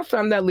father. There are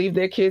some that leave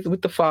their kids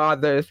with the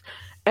fathers,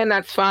 and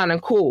that's fine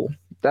and cool.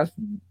 That's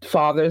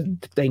fathers.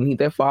 They need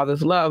their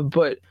father's love.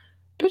 But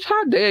bitch,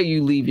 how dare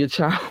you leave your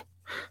child?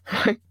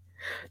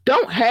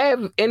 Don't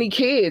have any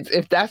kids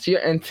if that's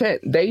your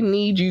intent. They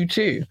need you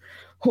too.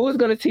 Who is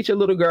going to teach a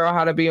little girl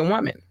how to be a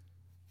woman?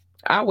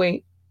 I'll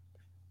wait.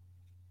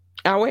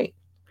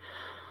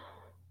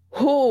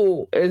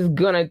 Who is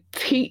going to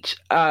teach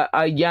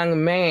a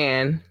young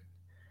man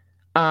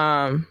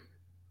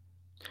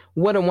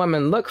what a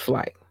woman looks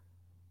like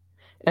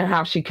and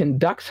how she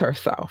conducts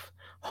herself?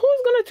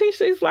 Who's going to teach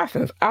these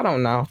lessons? I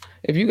don't know.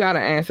 If you got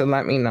an answer,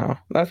 let me know.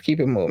 Let's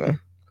keep it moving.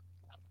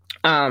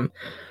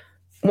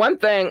 One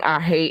thing I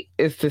hate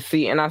is to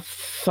see, and I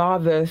saw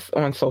this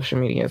on social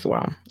media as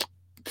well,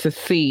 to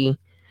see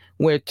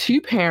where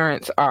two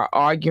parents are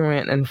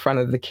arguing in front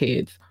of the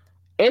kids.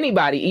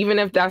 Anybody, even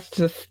if that's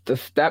just the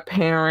step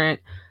parent,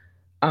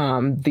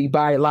 the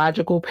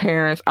biological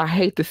parents, I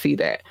hate to see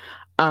that.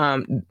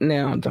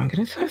 Now, don't get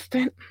it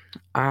twisted.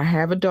 I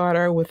have a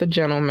daughter with a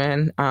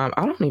gentleman. I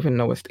don't even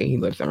know what state he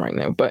lives in right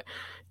now, but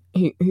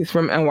he's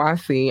from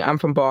NYC. I'm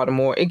from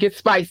Baltimore. It gets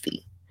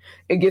spicy,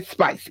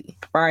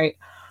 right?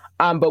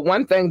 But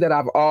one point that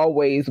I've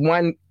always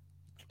made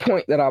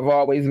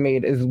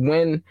is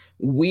when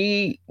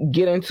we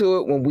get into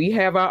it, when we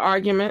have our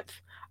arguments,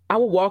 I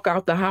will walk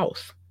out the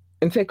house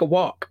and take a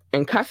walk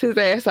and cuss his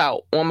ass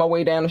out on my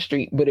way down the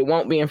street, but it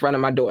won't be in front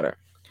of my daughter.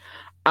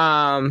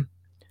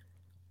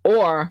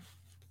 Or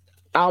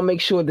I'll make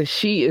sure that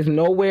she is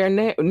nowhere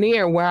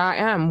near where I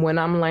am when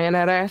I'm laying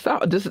that ass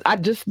out. I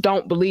just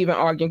don't believe in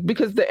arguing,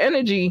 because the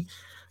energy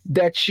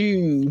that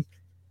you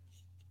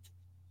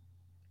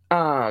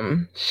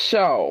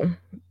show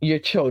your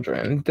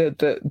children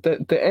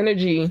the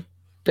energy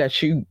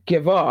that you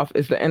give off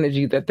is the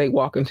energy that they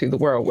walk into the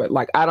world with.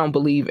 Like, I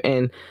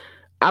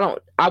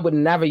would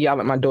never yell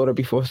at my daughter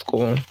before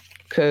school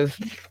because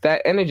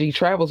that energy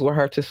travels with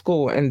her to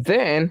school. And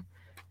then,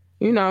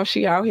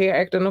 she out here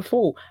acting a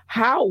fool.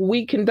 How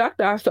we conduct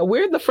ourselves,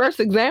 we're the first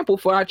example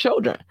for our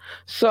children.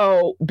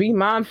 So be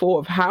mindful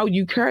of how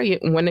you carry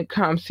it when it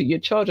comes to your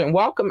children.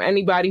 Welcome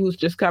anybody who's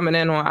just coming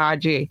in on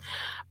IG.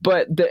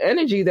 But the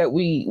energy that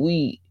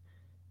the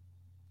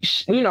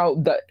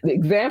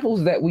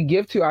examples that we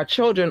give to our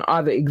children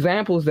are the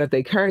examples that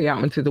they carry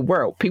out into the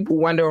world. People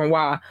wondering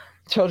why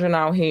children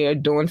out here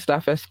doing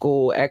stuff at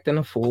school, acting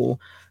a fool,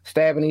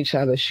 stabbing each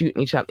other,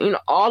 shooting each other,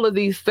 all of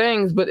these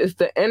things, but it's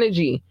the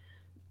energy.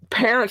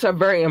 Parents are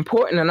very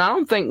important, and I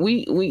don't think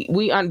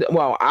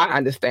I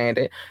understand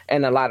it,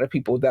 and a lot of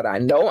people that I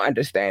know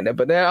understand it,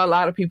 but there are a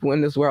lot of people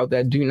in this world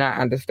that do not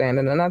understand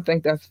it, and I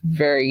think that's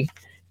very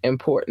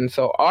important.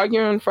 So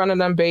argue in front of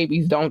them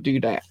babies, don't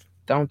do that.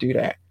 Don't do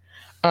that.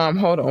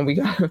 Hold on, we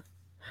got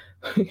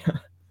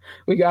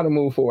to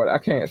move forward. I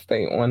can't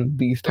stay on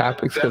these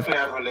topics because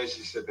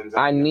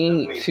I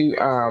need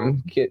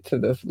to get to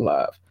this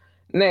love.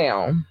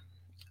 Now,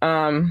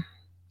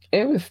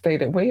 it was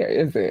stated, where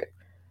is it?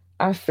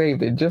 I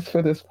saved it just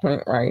for this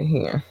point right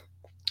here.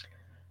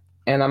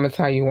 And I'm going to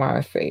tell you why I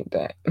saved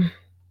that.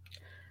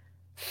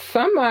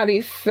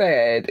 Somebody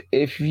said,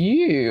 if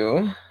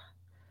you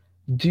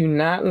do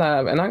not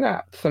love, and I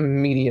got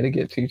some media to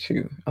get to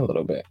too, a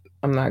little bit.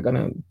 I'm not going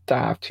to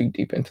dive too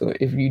deep into it.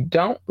 If you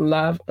don't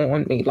love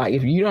on me, like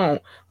if you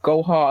don't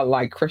go hard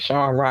like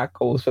Krishan Rock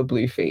goes for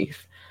Blueface,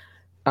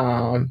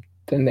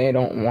 then they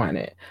don't want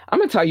it. I'm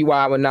going to tell you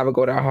why I would never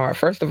go that hard.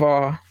 First of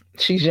all,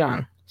 she's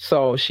young.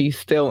 So she's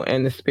still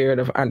in the spirit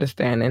of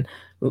understanding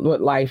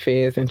what life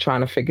is and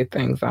trying to figure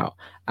things out.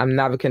 I'm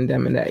never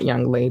condemning that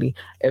young lady.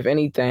 If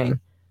anything,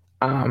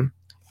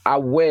 I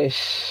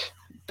wish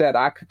that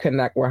I could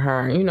connect with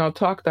her and,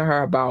 talk to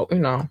her about,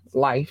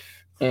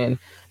 life and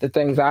the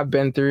things I've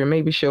been through. And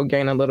maybe she'll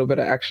gain a little bit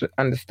of extra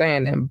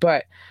understanding.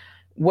 But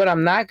what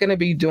I'm not going to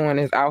be doing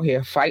is out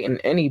here fighting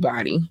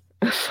anybody.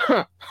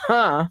 Because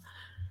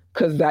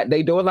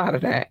they do a lot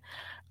of that.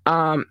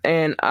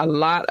 And a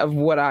lot of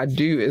what I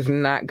do is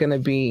not going to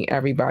be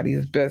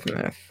everybody's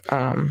business.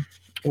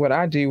 What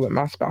I do with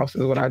my spouse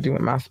is what I do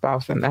with my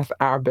spouse, and that's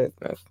our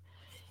business.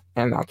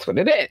 And that's what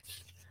it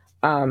is.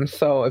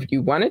 So if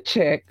you want to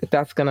check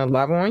that's going to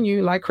love on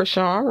you like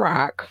Krishan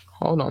Rock,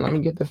 hold on, let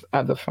me get this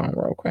other phone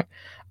real quick.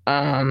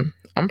 I'm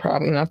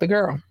probably not the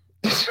girl.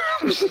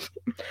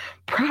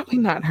 Probably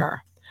not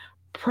her.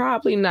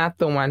 Probably not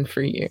the one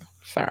for you.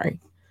 Sorry.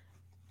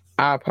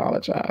 I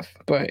apologize.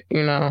 But,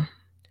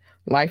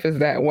 life is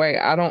that way.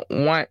 I don't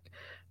want,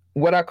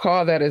 what I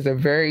call that is a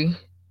very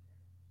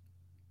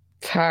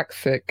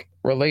toxic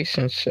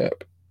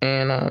relationship.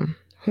 And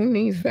who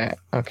needs that?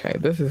 Okay,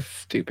 this is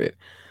stupid.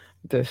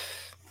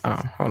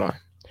 Hold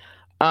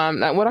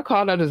on. What I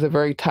call that is a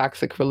very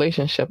toxic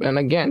relationship. And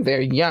again,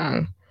 they're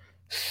young.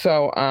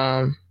 So,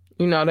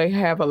 they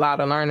have a lot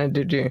of learning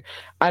to do.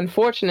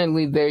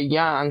 Unfortunately, they're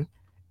young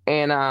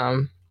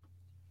and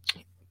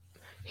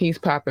he's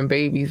popping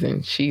babies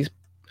and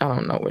I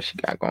don't know what she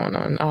got going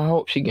on. I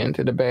hope she get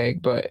into the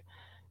bag, but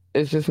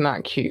it's just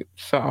not cute.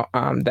 So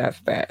that's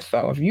that.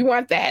 So if you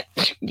want that,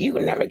 you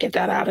will never get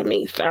that out of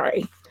me.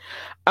 Sorry.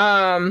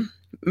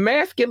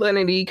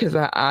 Masculinity, because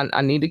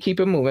I need to keep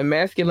it moving.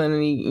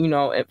 Masculinity,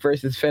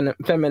 versus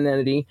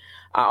femininity.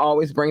 I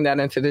always bring that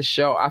into this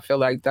show. I feel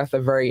like that's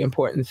a very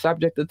important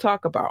subject to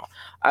talk about.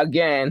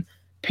 Again,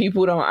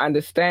 people don't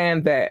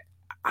understand that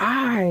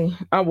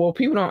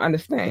people don't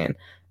understand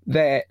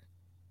that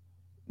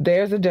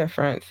there's a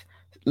difference.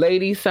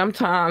 Ladies,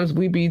 sometimes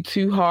we be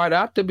too hard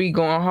up to be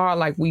going hard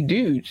like we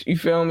dudes. You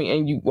feel me?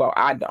 And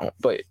I don't,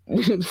 but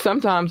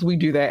sometimes we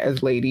do that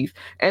as ladies,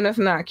 and it's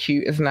not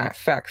cute. It's not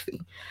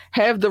sexy.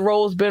 Have the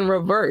roles been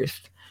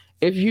reversed?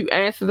 If you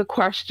answer the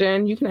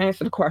question, you can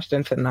answer the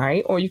question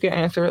tonight, or you can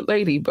answer it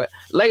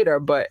later,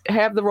 but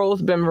have the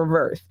roles been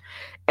reversed?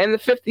 And the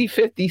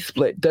 50-50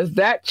 split, does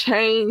that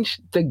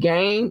change the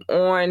game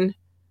on,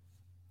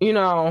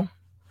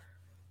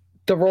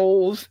 the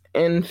roles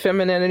in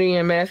femininity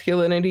and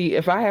masculinity?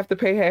 If I have to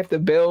pay half the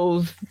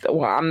bills,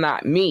 well, I'm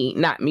not me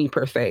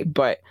per se,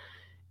 but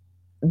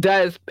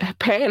does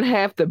paying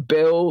half the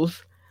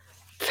bills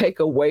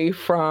take away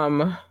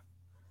from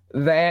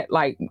that?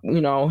 Like,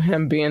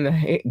 him being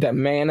the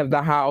man of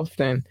the house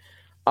and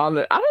all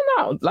that. I don't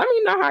know. Let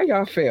me know how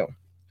y'all feel.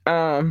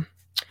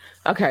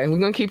 Okay, we're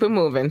going to keep it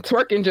moving.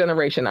 Twerking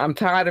generation. I'm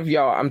tired of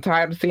y'all. I'm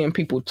tired of seeing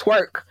people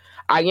twerk.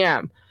 I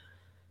am.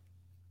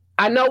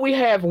 I know we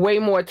have way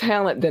more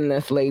talent than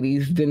this,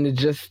 ladies, than to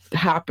just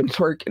hop and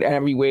twerk it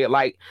everywhere.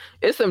 Like,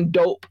 it's some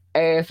dope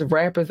ass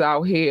rappers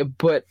out here,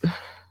 but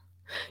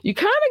you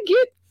kind of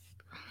get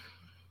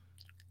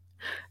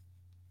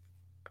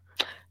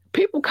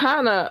people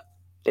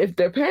if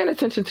they're paying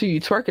attention to you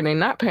twerking, they're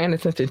not paying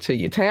attention to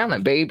your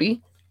talent,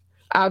 baby.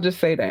 I'll just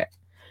say that.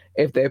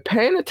 If they're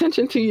paying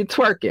attention to you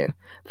twerking,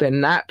 they're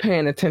not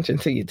paying attention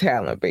to your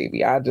talent,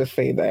 baby. I just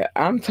say that.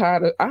 I'm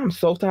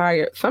so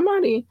tired.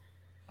 Somebody,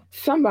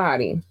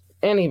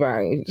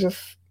 anybody,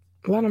 just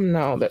let them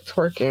know that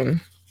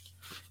twerking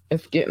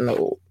is getting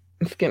old.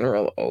 It's getting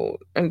real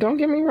old. And don't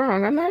get me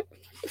wrong, I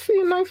see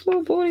a nice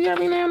little booty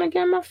every now and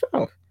again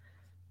myself.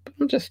 But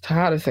I'm just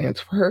tired of seeing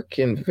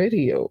twerking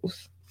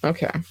videos.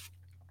 Okay.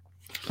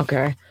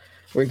 Okay.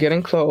 We're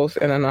getting close,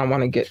 and then I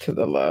want to get to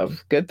the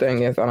love. Good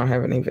thing is I don't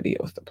have any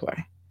videos to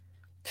play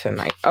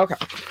tonight. Okay.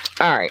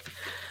 All right.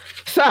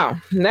 So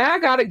now I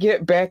got to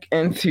get back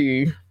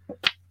into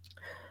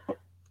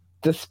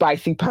the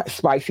spicy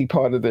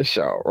part of the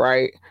show,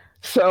 right?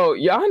 So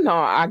y'all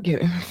know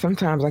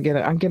sometimes I get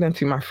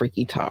into my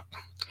freaky talk.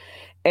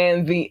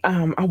 And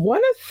I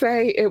want to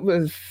say it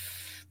was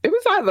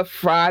either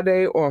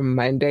Friday or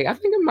Monday. I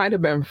think it might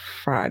have been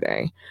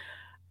Friday.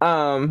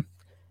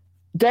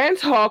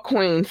 Dance Hall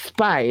Queen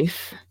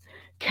Spice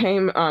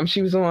came,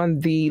 she was on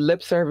the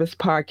Lip Service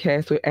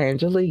podcast with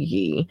Angela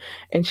Yee,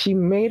 and she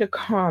made a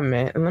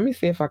comment, and let me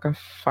see if I can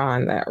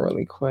find that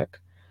really quick,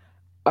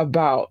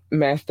 about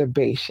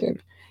masturbation.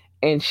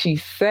 And she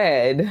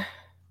said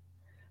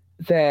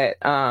that,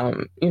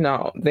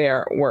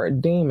 there were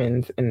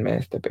demons in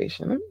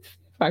masturbation. Let me see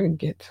if I can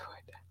get to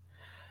it.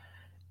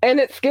 And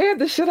it scared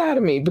the shit out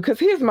of me, because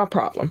here's my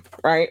problem,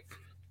 right?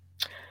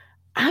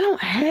 I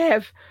don't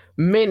have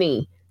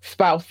many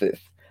spouses.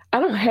 I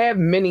don't have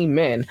many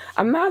men.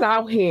 I'm not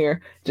out here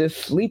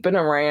just sleeping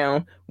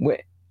around with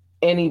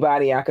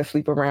anybody I could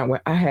sleep around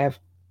with. I have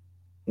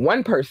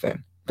one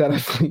person that I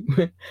sleep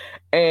with.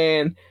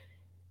 And,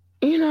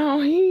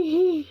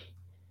 he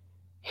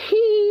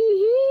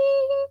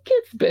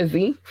gets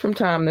busy from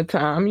time to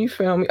time. You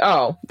feel me?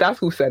 Oh, that's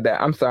who said that.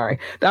 I'm sorry.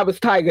 That was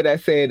Tiger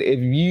that said, if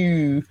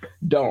you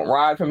don't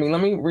ride for me.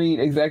 Let me read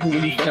exactly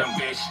what he said.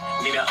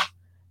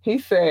 He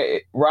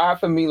said, ride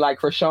for me like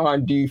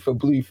Krishan do for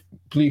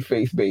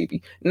Blueface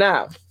Baby.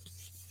 Now,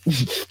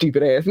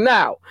 stupid ass.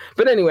 Now.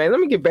 But anyway, let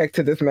me get back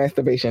to this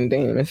masturbation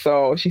demon.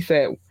 So she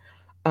said,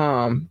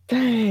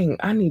 dang,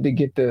 I need to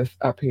get this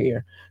up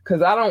here,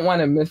 because I don't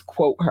want to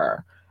misquote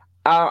her.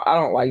 I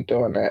don't like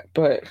doing that.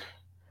 But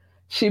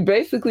she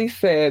basically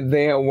said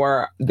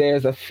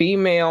there's a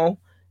female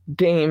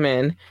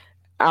demon.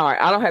 All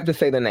right, I don't have to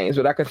say the names,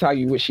 but I can tell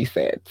you what she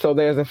said. So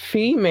there's a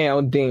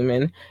female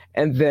demon,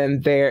 and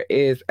then there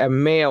is a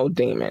male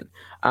demon.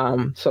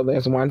 So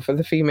there's one for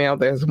the female,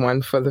 there's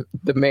one for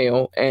the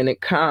male, and it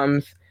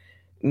comes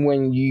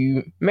when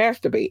you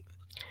masturbate.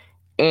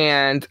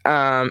 And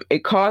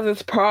it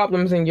causes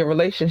problems in your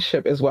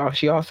relationship as well.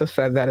 She also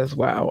said that as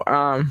well.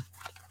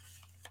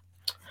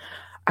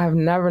 I've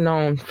never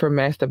known for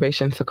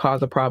masturbation to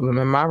cause a problem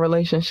in my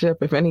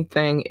relationship. If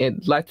anything,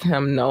 it lets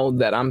him know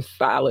that I'm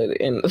solid,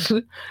 and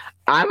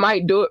I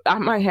might do it. I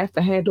might have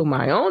to handle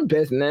my own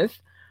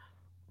business,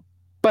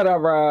 but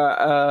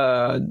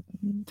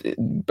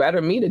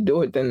better me to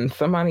do it than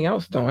somebody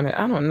else doing it.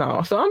 I don't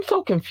know. So I'm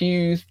so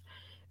confused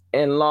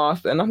and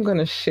lost, and I'm going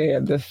to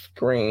share this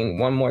screen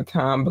one more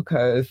time,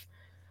 because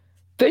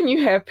then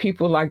you have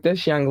people like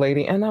this young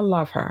lady, and I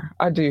love her.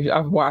 I do.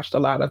 I've watched a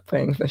lot of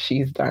things that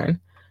she's done.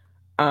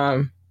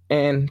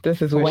 And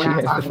this is what she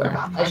has to say.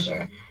 About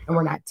pleasure, and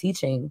we're not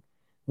teaching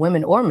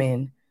women or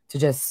men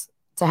to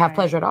have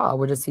pleasure at all.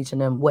 We're just teaching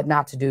them what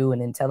not to do,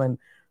 and then telling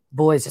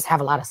boys just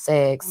have a lot of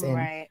sex,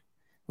 and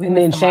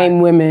then shame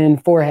women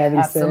for having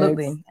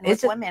absolutely. sex. And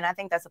with women, I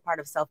think that's a part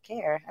of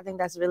self-care. I think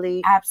that's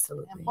really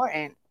absolutely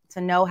important,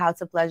 to know how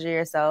to pleasure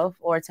yourself,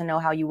 or to know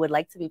how you would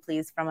like to be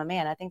pleased from a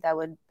man. I think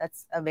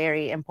that's a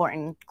very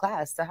important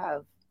class to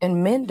have.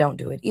 And men don't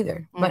do it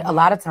either. Mm-hmm. But a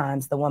lot of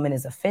times the woman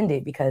is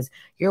offended because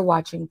you're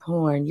watching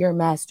porn, you're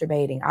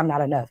masturbating, I'm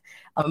not enough.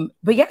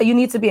 But yeah, you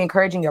need to be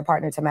encouraging your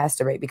partner to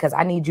masturbate, because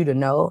I need you to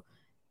know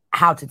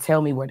how to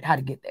tell me how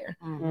to get there.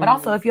 Mm-hmm. But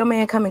also, if your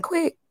man coming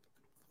quick,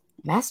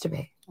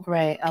 masturbate.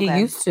 Right. Okay. Get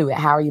used to it.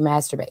 How are you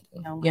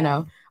masturbating? Okay.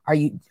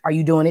 Are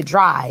you doing it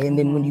dry? And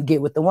then when you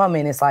get with the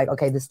woman, it's like,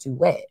 okay, this is too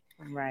wet.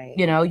 Right.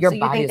 Your so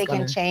body you think they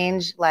can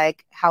change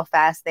like how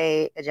fast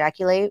they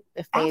ejaculate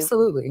if they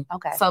absolutely.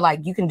 Okay. So like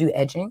you can do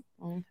edging.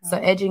 Mm-hmm. So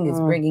edging is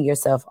bringing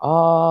yourself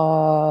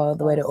all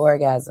the way to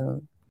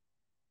orgasm.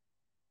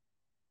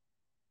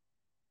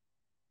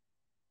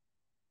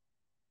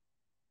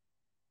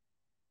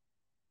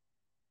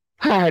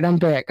 All right, I'm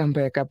back. I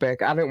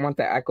didn't want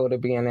the echo to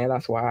be in there.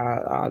 That's why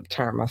I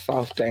turned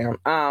myself down.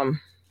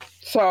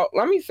 So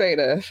let me say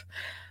this.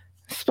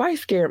 Spice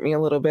scared me a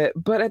little bit,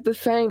 but at the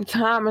same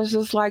time, it's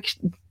just like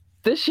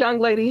this young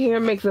lady here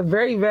makes a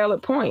very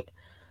valid point.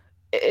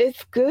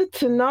 It's good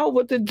to know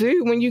what to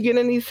do when you get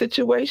in these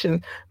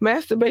situations.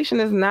 Masturbation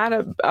is not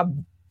I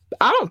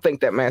don't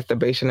think that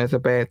masturbation is a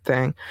bad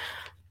thing.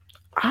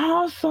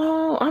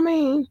 Also, I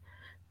mean,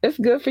 it's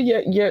good for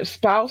your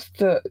spouse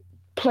to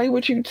play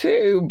with you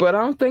too, but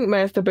I don't think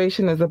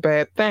masturbation is a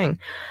bad thing.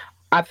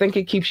 I think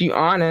it keeps you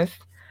honest.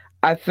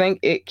 I think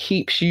it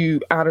keeps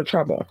you out of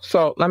trouble.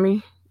 So let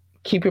me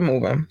keep it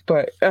moving.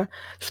 But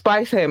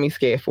Spice had me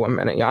scared for a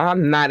minute, y'all.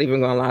 I'm not even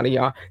gonna lie to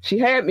y'all. She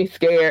had me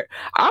scared.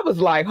 I was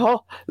like,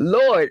 oh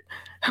Lord,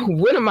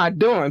 what am I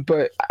doing?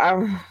 But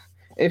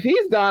if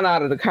he's gone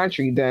out of the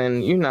country,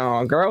 then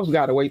a girl's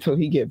got to wait till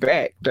he get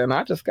back. Then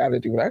I just got to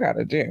do what I got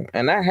to do,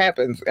 and that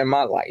happens in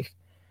my life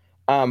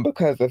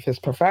because of his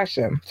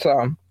profession.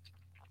 So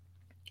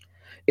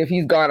if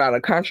he's gone out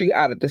of the country,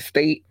 out of the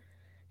state,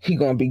 he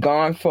gonna be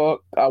gone for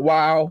a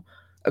while.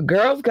 A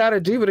girl's got to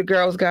do what a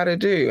girl's got to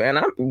do,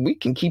 and we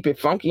can keep it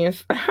funky and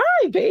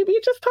hi, baby,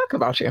 just talking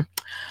about you.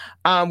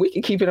 We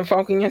can keep it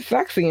funky and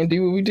sexy and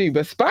do what we do.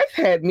 But Spice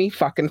had me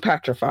fucking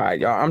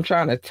petrified, y'all. I'm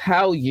trying to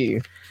tell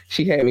you,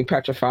 she had me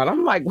petrified.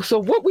 I'm like, so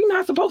what? We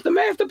not supposed to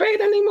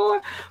masturbate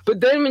anymore?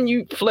 But then when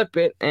you flip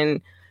it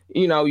and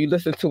you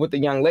listen to what the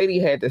young lady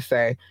had to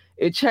say,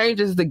 it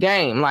changes the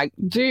game. Like,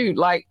 dude,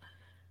 like,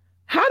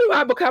 how do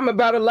I become a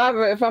better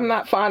lover if I'm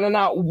not finding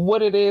out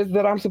what it is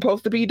that I'm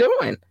supposed to be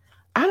doing?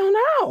 I don't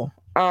know.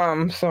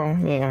 So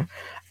yeah,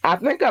 I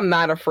think I'm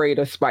not afraid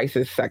of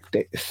Spice's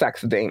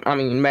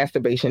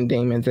masturbation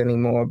demons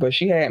anymore. But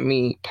she had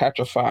me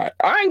petrified.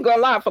 I ain't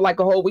gonna lie, for like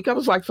a whole week, I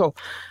was like, so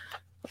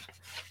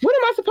what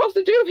am I supposed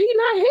to do if he's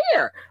not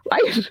here?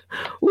 Like,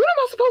 what am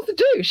I supposed to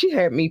do? She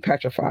had me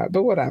petrified,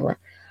 but whatever.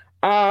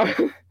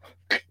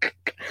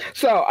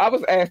 So I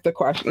was asked the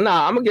question.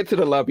 Nah, I'm gonna get to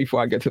the love before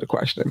I get to the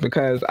question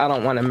because I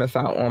don't want to miss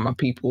out on my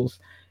peoples,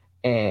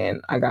 and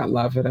I got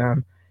love for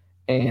them.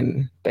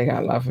 And they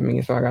got love for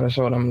me, so I gotta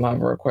show them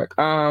love real quick.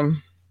 Let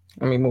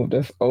me move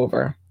this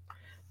over.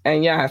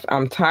 And yes,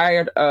 I'm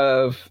tired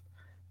of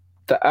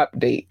the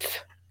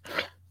updates.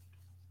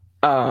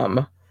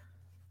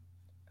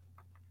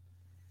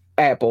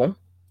 Apple,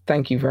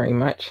 thank you very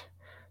much.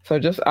 So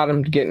just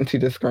I'm getting to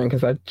the screen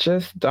because I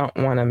just don't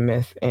want to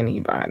miss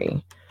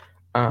anybody.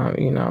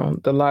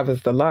 The love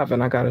is the love,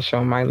 and I gotta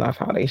show my love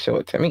how they show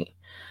it to me.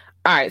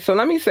 All right, so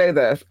let me say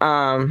this.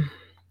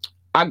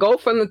 I go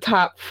from the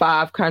top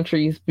 5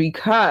 countries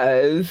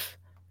because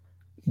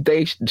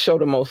they show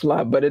the most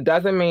love, but it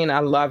doesn't mean I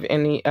love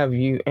any of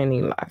you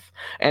any less.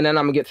 And then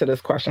I'm gonna get to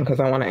this question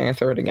because I want to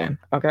answer it again.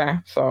 Okay,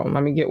 so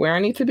let me get where I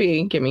need to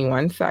be. Give me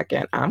 1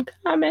 second. I'm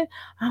coming.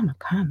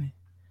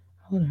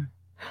 Hold on.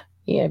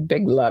 Yeah,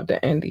 big love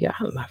to India.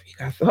 I love you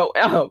guys.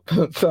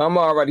 So I'm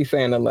already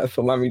saying the list.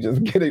 So let me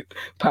just get it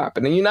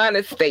popping. The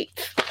United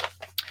States.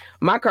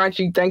 My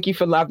country, thank you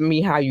for loving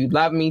me how you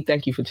love me.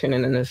 Thank you for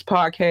tuning in this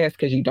podcast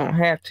because you don't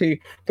have to,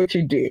 but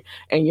you do.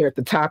 And you're at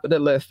the top of the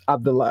list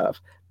of the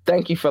love.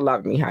 Thank you for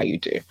loving me how you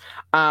do.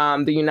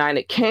 The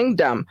United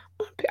Kingdom.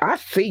 I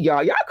see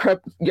y'all. Y'all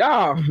creeped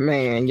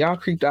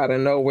out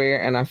of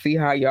nowhere. And I see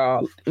how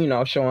y'all,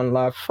 showing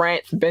love.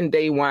 France, been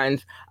day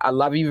ones. I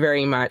love you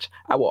very much.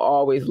 I will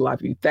always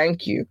love you.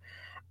 Thank you.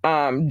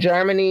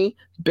 Germany,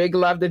 big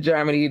love to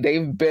Germany.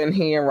 They've been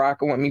here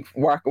rocking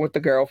with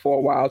the girl for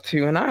a while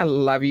too, and I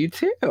love you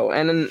too.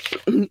 And then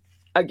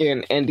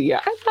again,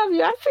 India, I love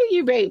you. I see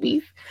you,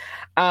 babies.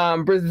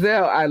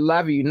 Brazil, I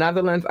love you.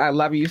 Netherlands, I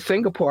love you.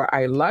 Singapore,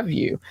 I love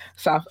you.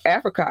 South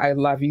Africa, I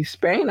love you.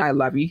 Spain, I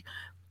love you.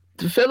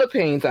 The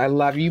Philippines, I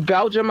love you.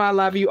 Belgium, I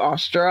love you.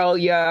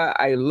 Australia,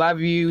 I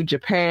love you.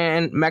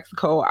 Japan,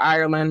 Mexico,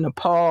 Ireland,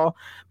 Nepal,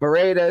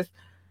 Mauritius,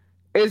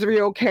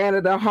 Israel,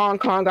 Canada, Hong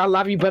Kong, I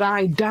love you, but I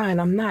ain't done.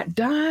 I'm not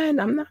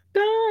done.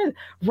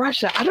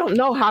 Russia, I don't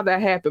know how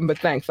that happened, but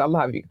thanks. I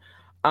love you.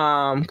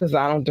 Because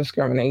I don't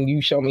discriminate.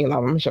 You show me love,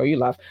 I'm gonna show you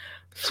love.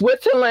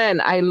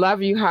 Switzerland, I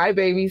love you. Hi,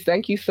 babies.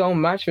 Thank you so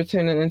much for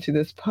tuning into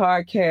this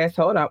podcast.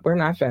 Hold up, we're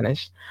not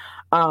finished.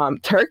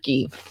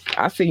 Turkey,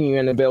 I see you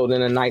in the building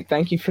tonight.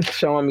 Thank you for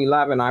showing me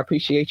love, and I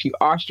appreciate you.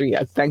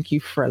 Austria, thank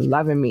you for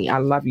loving me. I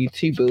love you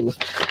too, booze.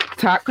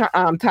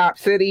 Top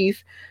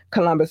cities: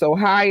 Columbus,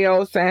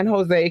 Ohio; San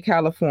Jose,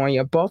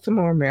 California;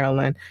 Baltimore,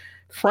 Maryland;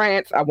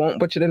 France. I won't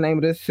butcher the name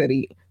of this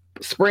city.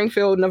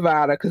 Springfield,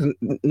 Nevada, because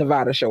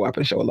Nevada show up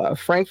and show love.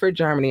 Frankfurt,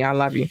 Germany. I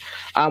love you.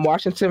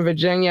 Washington,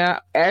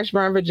 Virginia;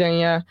 Ashburn,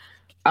 Virginia;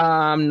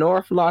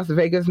 North Las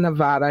Vegas,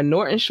 Nevada;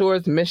 Norton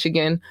Shores,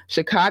 Michigan;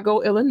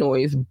 Chicago,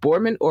 Illinois;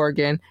 Boardman,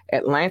 Oregon;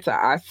 Atlanta.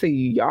 I see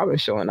you. Y'all been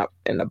showing up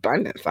in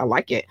abundance. I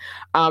like it.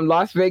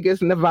 Las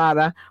Vegas,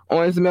 Nevada;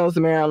 Owings Mills,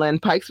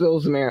 Maryland;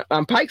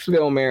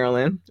 Pikesville,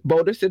 Maryland;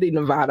 Boulder City,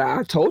 Nevada.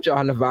 I told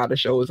y'all Nevada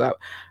shows up.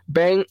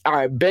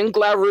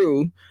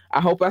 Bengaluru. I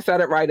hope I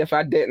said it right. If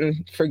I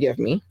didn't, forgive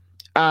me.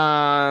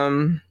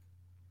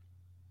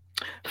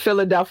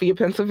 Philadelphia,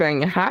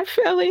 Pennsylvania. Hi,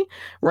 Philly.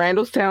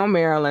 Randallstown,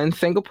 Maryland.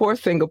 Singapore.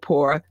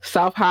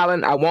 South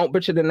Holland. I won't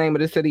butcher the name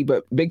of the city,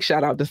 but big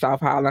shout out to South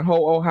Holland.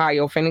 Ho,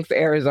 Ohio. Phoenix,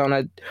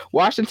 Arizona.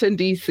 Washington,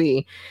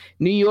 D.C.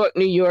 New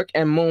York,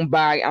 and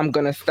Mumbai. I'm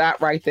going to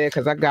stop right there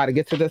because I got to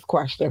get to this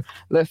question.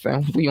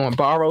 Listen, we on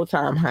borrowed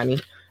time, honey.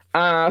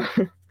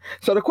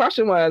 So the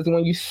question was,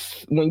 when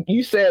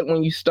you said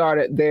when you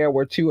started, there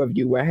were 2 of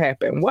you. What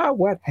happened? Well,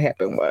 what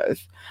happened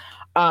was,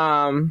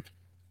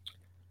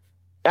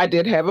 I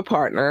did have a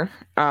partner.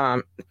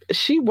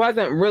 She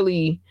wasn't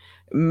really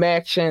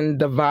matching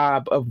the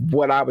vibe of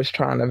what I was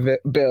trying to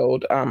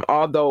build.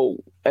 Although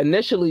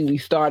initially we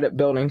started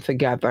building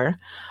together.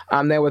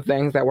 There were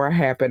things that were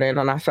happening,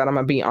 and I said I'm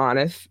gonna be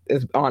honest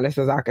as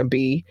I can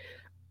be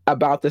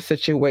about the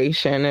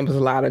situation. It was a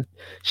lot of,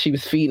 she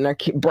was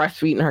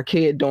breastfeeding her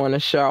kid during the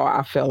show.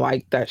 I feel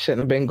like that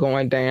shouldn't have been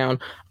going down.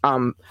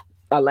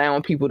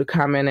 Allowing people to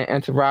come in and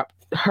interrupt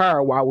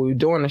her while we were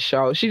doing the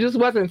show. She just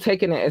wasn't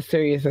taking it as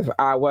serious as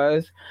I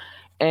was.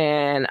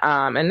 And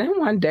then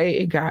one day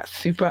it got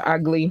super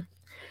ugly,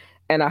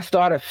 and I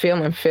started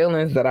feeling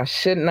feelings that I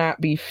should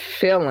not be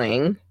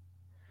feeling,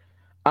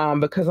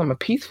 because I'm a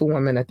peaceful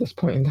woman at this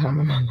point in time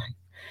in my life.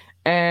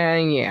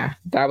 And yeah,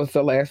 that was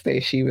the last day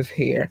she was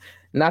here.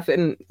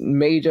 Nothing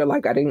major,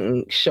 like I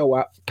didn't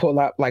pull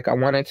up like I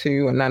wanted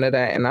to, or none of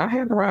that. And I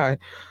had to ride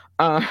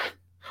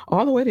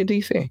all the way to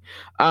DC.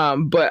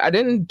 But I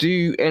didn't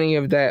do any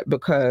of that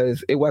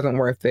because it wasn't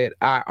worth it.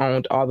 I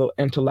owned all the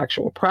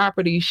intellectual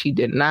property. She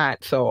did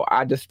not. So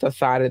I just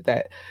decided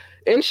that,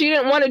 and she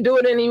didn't want to do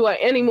it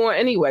anymore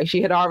anyway.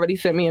 She had already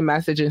sent me a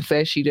message and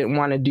said she didn't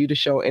want to do the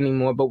show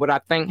anymore. But what I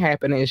think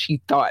happened is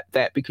she thought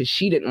that because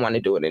she didn't want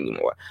to do it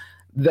anymore,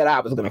 that I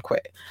was going to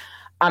quit.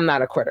 I'm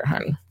not a quitter,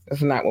 honey.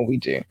 That's not what we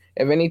do.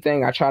 If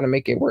anything, I try to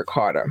make it work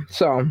harder.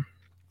 So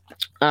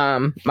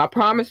my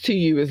promise to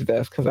you is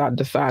this, because I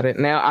decided.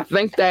 Now, I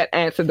think that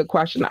answered the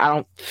question. I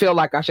don't feel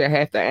like I should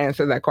have to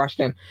answer that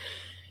question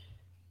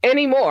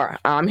anymore.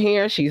 I'm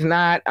here. She's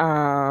not.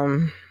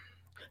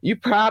 You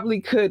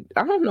probably could.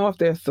 I don't know if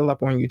they're still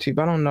up on YouTube.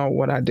 I don't know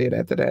what I did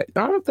after that.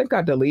 I don't think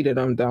I deleted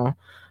them, though.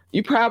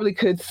 You probably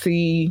could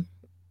see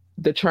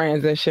the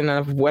transition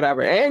of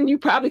whatever. And you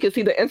probably could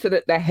see the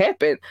incident that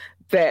happened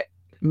that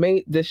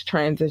made this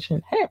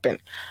transition happen.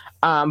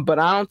 But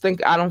I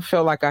don't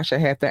feel like I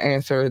should have to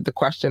answer the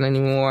question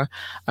anymore.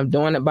 I'm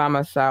doing it by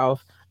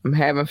myself. I'm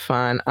having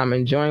fun. I'm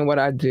enjoying what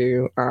I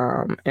do,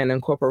 and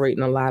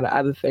incorporating a lot of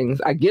other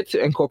things. I get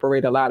to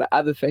incorporate a lot of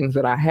other things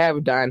that I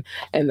have done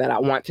and that I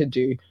want to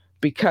do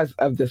because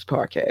of this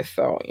podcast.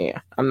 So yeah,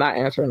 I'm not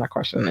answering that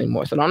question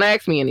anymore. So don't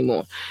ask me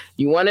anymore.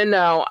 You want to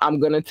know, I'm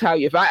going to tell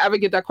you. If I ever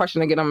get that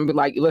question again, I'm going to be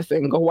like,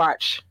 listen, go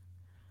watch.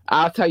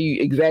 I'll tell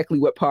you exactly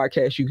what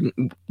podcast you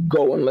can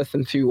go and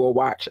listen to or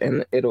watch,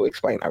 and it'll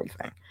explain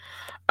everything.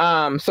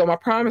 So my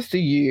promise to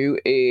you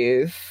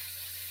is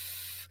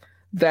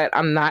that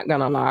I'm not going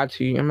to lie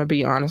to you. I'm going to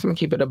be honest. I'm going to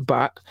keep it a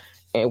buck.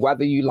 And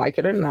whether you like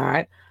it or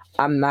not,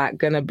 I'm not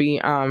going to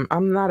be, I'm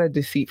not a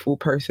deceitful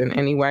person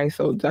anyway.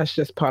 So that's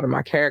just part of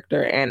my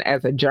character. And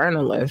as a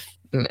journalist,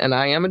 and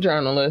I am a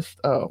journalist.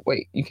 Oh,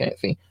 wait, you can't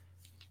see.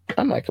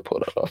 I might could pull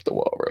that off the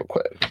wall real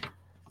quick.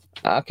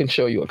 I can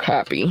show you a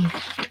copy.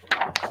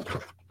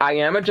 I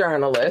am a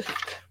journalist.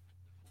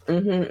 I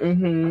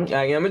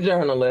am a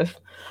journalist.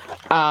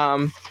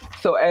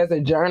 So as a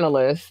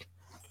journalist,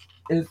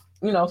 is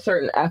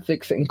certain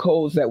ethics and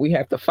codes that we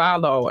have to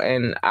follow,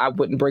 and I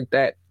wouldn't break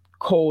that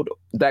code.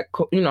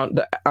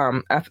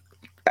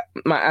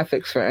 My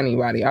ethics for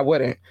anybody. I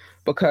wouldn't,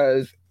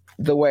 because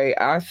the way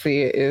I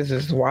see it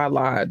is why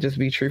lie? Just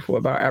be truthful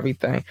about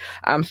everything.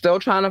 I'm still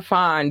trying to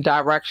find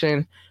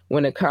direction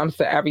when it comes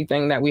to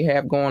everything that we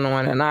have going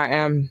on, and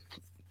I'm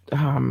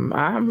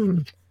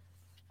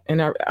in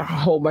a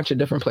whole bunch of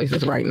different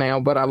places right now,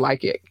 but I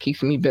like it.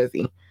 Keeps me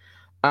busy.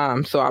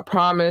 So I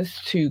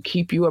promise to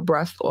keep you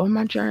abreast of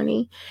my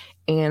journey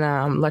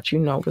and let you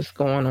know what's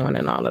going on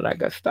and all of that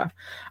good stuff.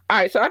 All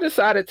right, so I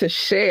decided to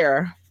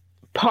share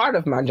part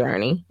of my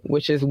journey,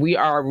 which is we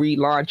are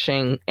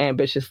relaunching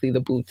Ambitiously the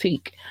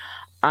Boutique.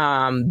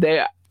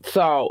 There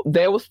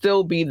will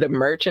still be the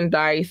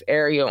merchandise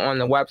area on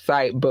the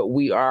website, but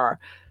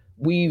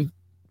we've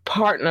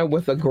partnered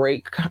with a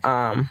great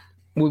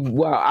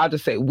I'll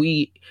just say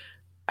we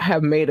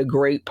have made a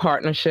great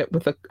partnership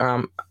with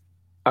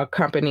a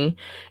company,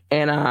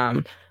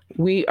 and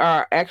we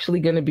are actually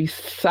going to be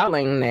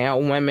selling now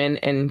women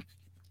and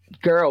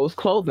girls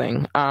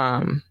clothing.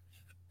 And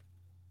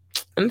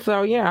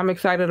so, yeah, I'm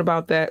excited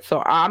about that.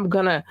 So I'm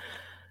going to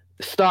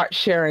start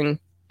sharing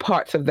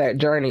parts of that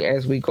journey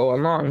as we go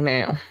along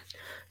now.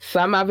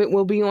 Some of it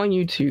will be on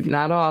YouTube,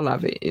 not all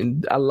of it.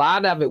 And a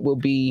lot of it will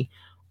be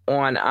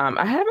on,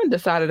 I haven't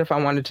decided if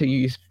I wanted to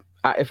use,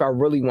 if I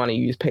really want to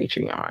use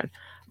Patreon.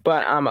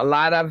 But a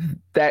lot of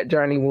that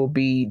journey will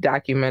be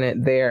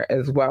documented there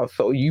as well.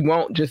 So you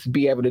won't just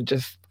be able to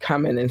just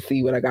come in and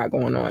see what I got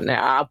going on.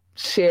 Now, I'll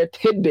share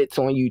tidbits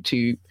on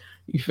YouTube,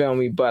 you feel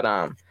me? But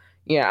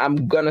yeah,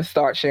 I'm going to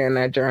start sharing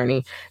that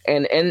journey.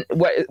 And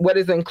what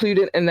is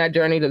included in that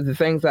journey, the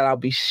things that I'll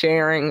be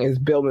sharing is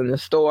building the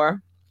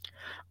store.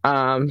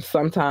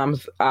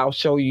 Sometimes I'll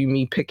show you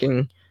me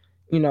picking,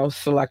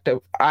 selective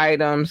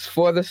items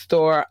for the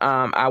store.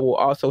 I will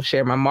also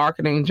share my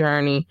marketing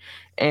journey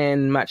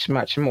and much,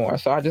 much more.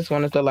 So I just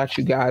wanted to let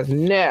you guys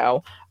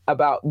know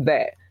about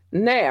that.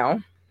 Now,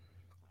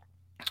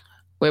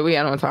 where we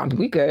at on time?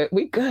 We good.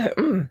 We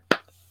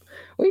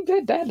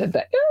did that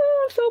today.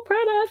 Oh, I'm so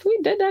proud of us. We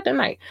did that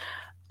tonight.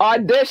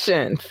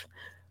 Auditions.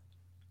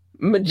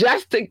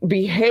 Majestic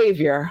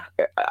Behavior.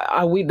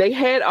 They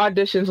had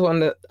auditions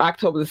on the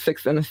October the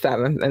 6th and the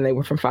 7th, and they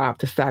were from 5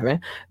 to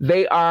 7.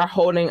 They are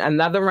holding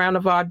another round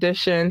of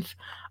auditions.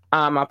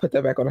 I'll put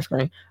that back on the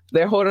screen.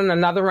 They're holding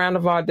another round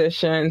of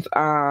auditions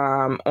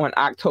on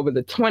October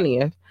the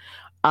 20th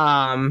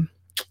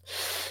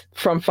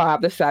from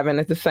 5 to 7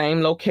 at the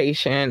same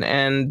location.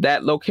 And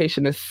that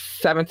location is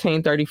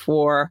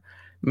 1734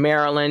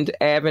 Maryland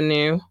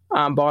Avenue,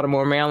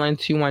 Baltimore, Maryland,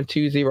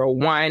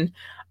 21201.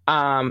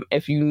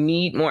 If you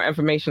need more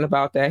information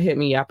about that, hit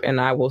me up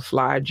and I will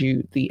slide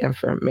you the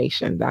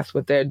information. That's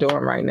what they're doing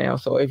right now.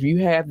 So if you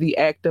have the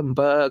acting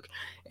bug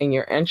and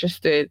you're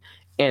interested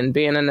in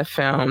being in the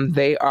film,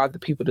 they are the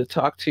people to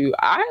talk to.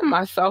 I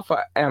myself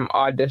am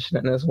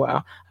auditioning as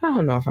well. I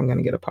don't know if I'm going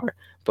to get a part,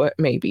 but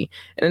maybe.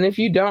 And if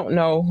you don't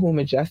know who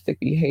Majestic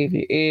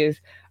Behavior is,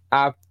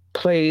 I've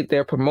played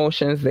their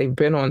promotions. They've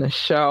been on the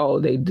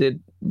show. They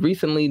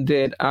recently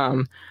did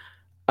a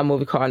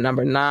movie called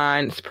Number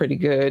 9. It's pretty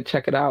good.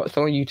 Check it out. It's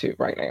on YouTube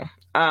right now.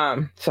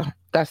 So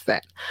that's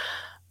that.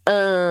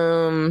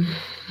 Where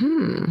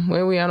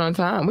we at on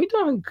time? We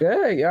doing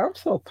good, y'all. I'm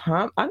so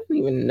pumped. I didn't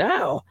even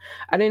know.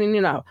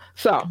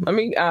 So let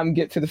me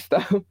get to the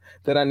stuff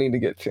that I need to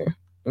get to.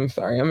 I'm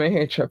sorry, I'm in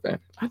here tripping.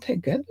 I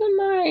take good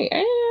tonight.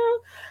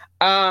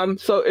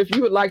 So if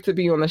you would like to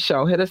be on the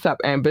show, hit us up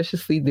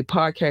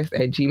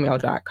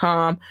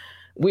ambitiouslythepodcast@gmail.com.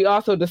 We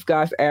also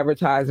discuss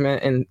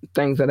advertisement and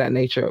things of that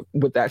nature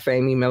with that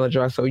same email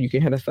address. So you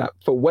can hit us up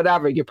for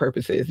whatever your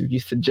purpose is, if you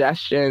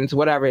suggestions,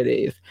 whatever it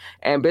is,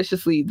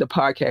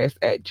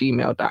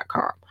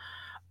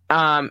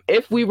 ambitiouslythepodcast@gmail.com.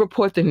 If we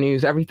report the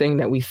news, everything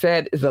that we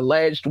said is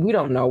alleged. We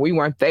don't know. We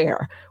weren't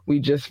there. We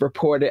just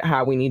reported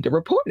how we need to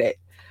report it.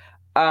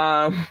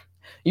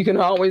 You can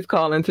always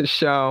call into the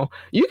show.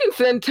 You can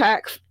send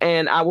text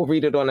and I will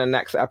read it on the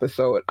next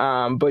episode.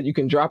 But you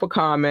can drop a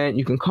comment.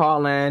 You can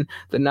call in.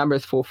 The number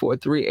is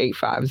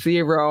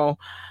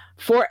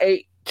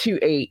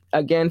 443-850-4828.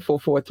 Again,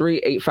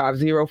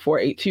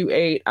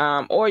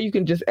 443-850-4828. Or you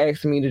can just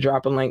ask me to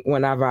drop a link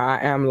whenever I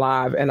am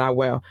live, and I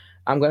will.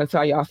 I'm going to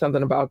tell y'all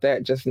something about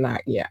that, just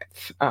not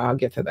yet. I'll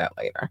get to that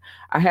later.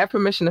 I have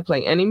permission to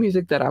play any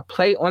music that I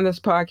play on this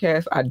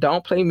podcast. I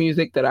don't play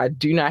music that I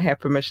do not have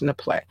permission to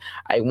play.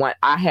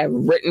 I have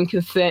written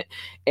consent,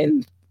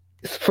 and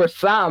for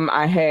some,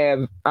 I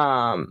have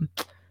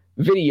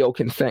video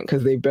consent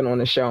because they've been on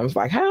the show. I was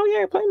like, hell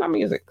yeah, play my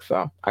music.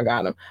 So I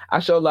got them. I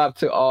show love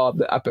to all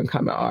the up and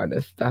coming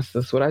artists. That's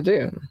just what I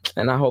do.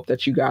 And I hope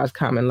that you guys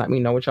come and let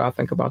me know what y'all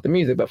think about the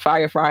music. But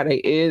Fire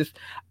Friday is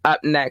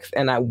up next,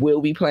 and I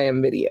will be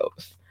playing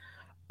videos.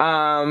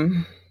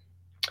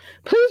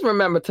 Please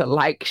remember to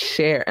like,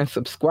 share, and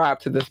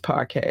subscribe to this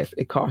podcast.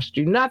 It costs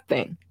you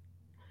nothing.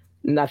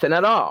 Nothing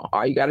at all.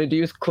 All you got to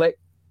do is click,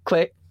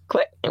 click,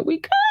 click, and we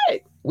good.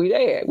 We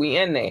there. We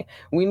in there.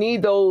 We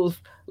need those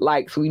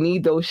likes, we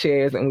need those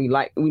shares, and we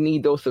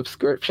need those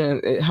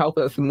subscriptions.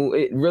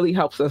 It really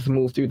helps us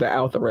move through the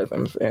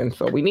algorithms, and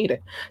so we need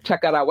it.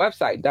 Check out our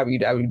website,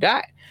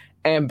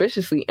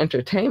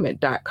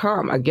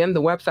 www.ambitiouslyentertainment.com. Again,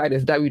 the website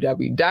is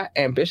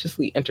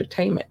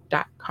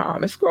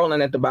www.ambitiouslyentertainment.com. It's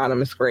scrolling at the bottom of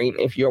the screen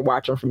if you're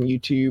watching from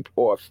YouTube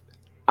or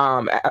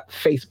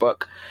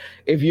Facebook.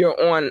 If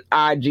you're on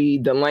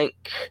IG, the link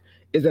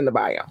is in the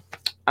bio.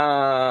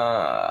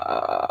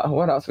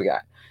 What else we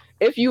got?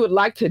 If you would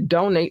like to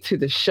donate to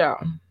the show,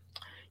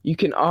 you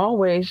can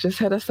always just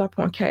hit us up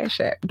on Cash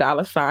App,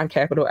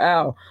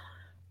 $L,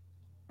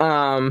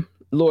 Lord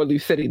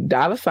Lucidity,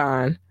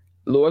 $,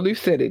 Lord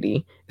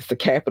Lucidity. It's the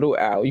capital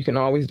L. You can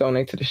always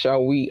donate to the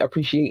show. We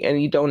appreciate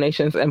any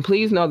donations. And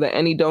please know that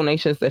any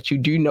donations that you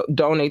do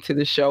donate to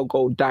the show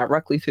go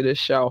directly to the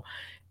show.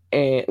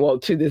 And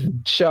to this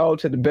show,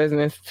 to the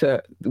business,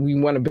 we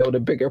want to build a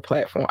bigger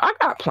platform. I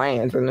got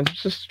plans, and I'm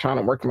just trying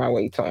to work my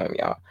way to them,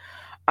 y'all.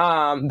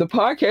 The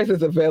podcast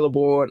is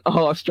available on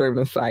all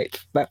streaming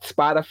sites. That's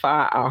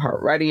Spotify,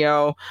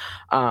 iHeartRadio,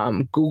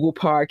 Google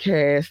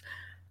Podcasts,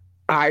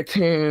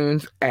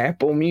 iTunes,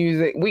 Apple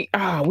Music. We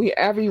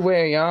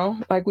everywhere, y'all.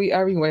 Like, we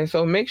everywhere.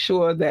 So make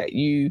sure that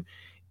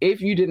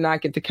if you did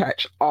not get to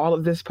catch all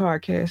of this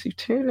podcast, you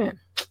tune in.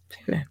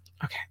 Okay.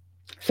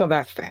 So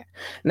that's that.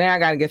 Now I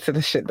got to get to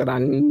the shit that I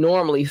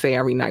normally say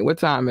every night. What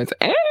time is it?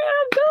 Hey,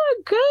 I'm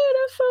doing good.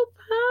 I'm so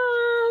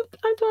pumped.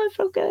 I'm doing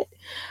so good.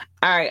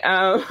 All right.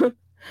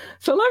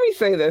 So let me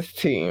say this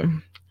to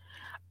you.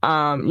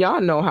 Y'all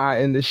know how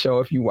I end the show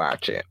if you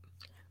watch it.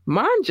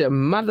 Mind your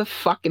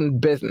motherfucking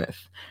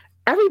business.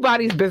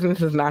 Everybody's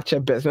business is not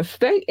your business.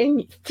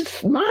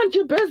 Just mind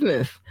your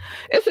business.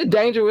 It's a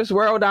dangerous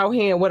world out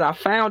here. And what I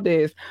found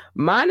is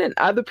minding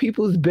other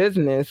people's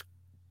business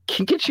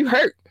can get you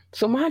hurt.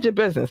 So mind your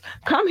business.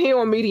 Come here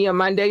on Media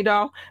Monday,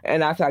 though,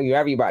 and I'll tell you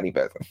everybody's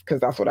business, because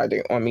that's what I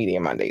do on Media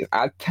Mondays.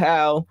 I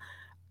tell,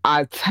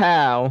 I'm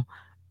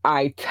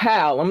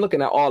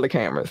looking at all the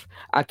cameras.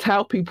 I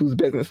tell people's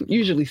business,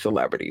 usually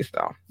celebrities,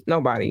 though.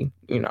 Nobody,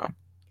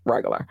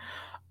 regular.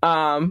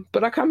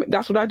 But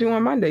that's what I do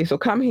on Monday. So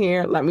come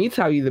here, let me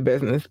tell you the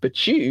business.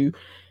 But you,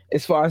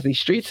 as far as these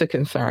streets are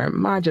concerned,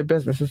 mind your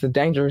business. It's a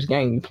dangerous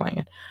game you're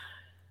playing.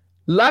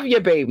 Love your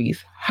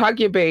babies,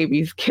 hug your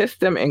babies, kiss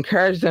them,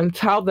 encourage them,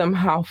 tell them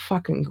how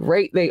fucking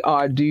great they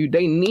are, dude.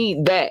 They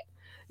need that.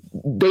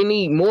 they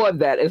need more of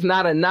that. It's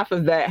not enough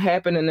of that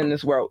happening in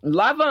this world.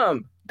 Love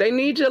them. They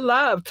need your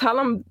love. Tell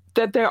them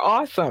that they're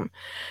awesome.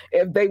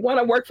 If they want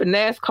to work for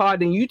NASCAR,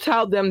 then you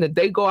tell them that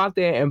they go out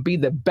there and be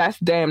the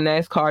best damn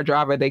NASCAR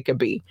driver they could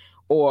be,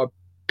 or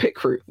pit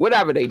crew,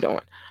 whatever they're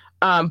doing.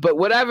 But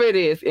whatever it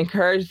is,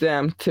 encourage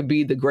them to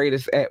be the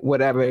greatest at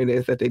whatever it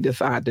is that they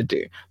decide to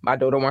do. My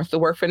daughter wants to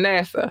work for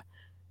NASA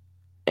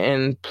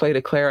and play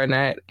the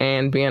clarinet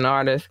and be an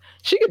artist.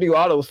 She could do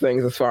all those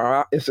things as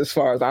far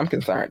as I'm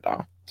concerned,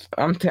 though.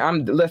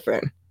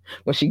 Listen.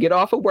 When she get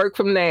off of work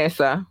from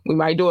NASA, we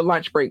might do a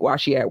lunch break while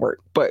she at work.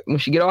 But when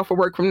she get off of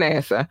work from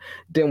NASA,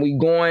 then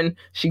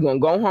she gonna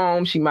go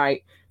home. She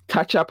might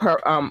touch up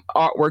her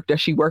artwork that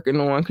she working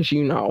on, because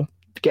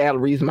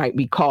galleries might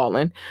be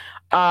calling.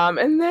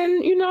 And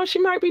then, she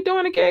might be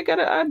doing a gig at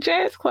a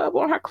jazz club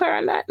on her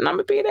clarinet, and I'm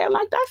gonna be there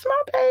like, that's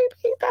my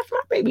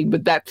baby.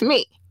 But that's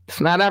me. It's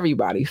not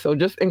everybody. So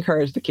just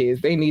encourage the kids.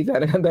 They need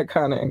that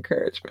kind of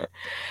encouragement.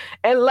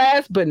 And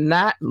last but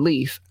not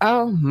least,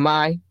 oh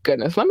my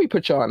goodness, let me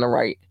put y'all in the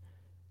right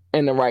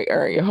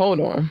area. Hold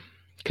on.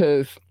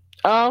 Because,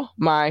 oh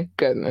my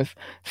goodness,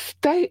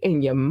 stay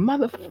in your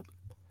lane,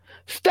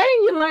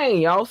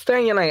 y'all. Stay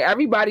in your lane.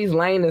 Everybody's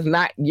lane is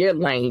not your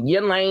lane.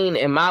 Your lane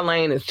and my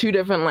lane is two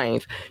different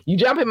lanes. You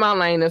jump in my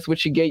lane, that's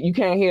what you get. You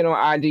can't hear it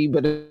on IG,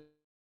 but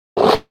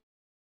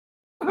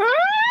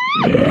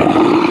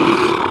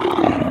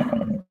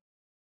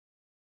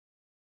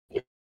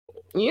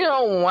you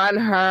don't want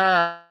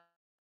her.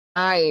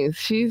 Nice.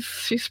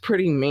 She's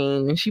pretty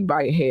mean and she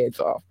bite heads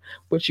off.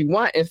 What you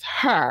want is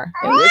her,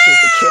 and this is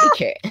the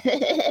kitty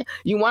cat.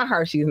 You want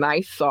her. She's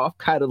nice, soft,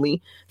 cuddly,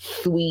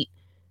 sweet,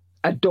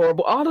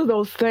 adorable, all of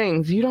those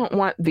things. You don't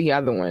want the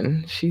other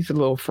one. She's a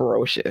little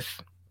ferocious.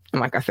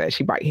 And like I said,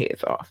 she bite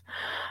heads off.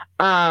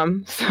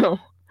 So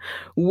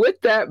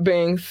with that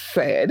being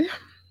said,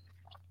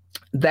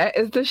 that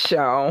is the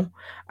show.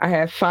 I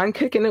had fun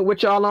kicking it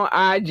with y'all on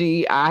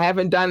IG. I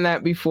haven't done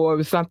that before. It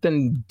was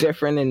something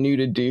different and new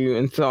to do,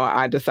 and so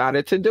I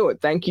decided to do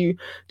it. Thank you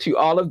to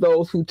all of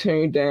those who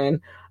tuned in.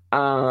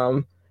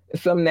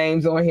 Some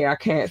names on here I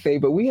can't say,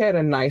 but we had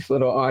a nice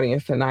little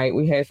audience tonight.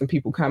 We had some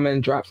people come in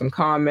and drop some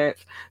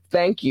comments.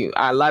 Thank you.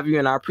 I love you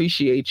and I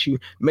appreciate you.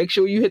 Make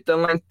sure you hit the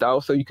link,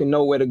 though, so you can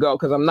know where to go,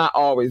 because I'm not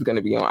always going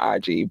to be on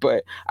IG,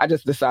 but I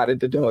just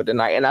decided to do it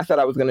tonight. And I said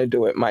I was going to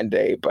do it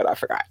Monday, but I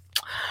forgot.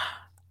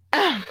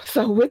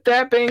 So with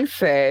that being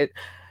said,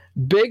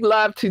 big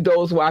love to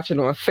those watching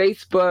on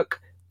Facebook,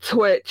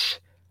 Twitch,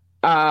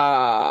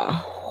 YouTube.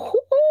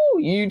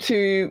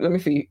 Let me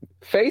see.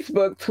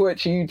 Facebook,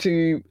 Twitch,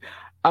 YouTube,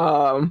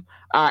 our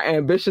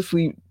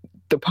Ambitiously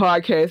the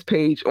podcast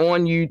page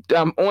on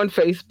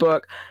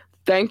Facebook.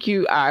 Thank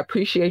you. I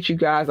appreciate you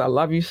guys. I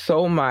love you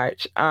so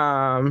much.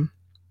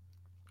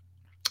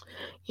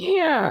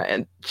 Yeah,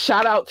 and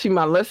shout out to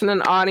my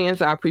listening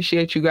audience. I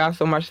appreciate you guys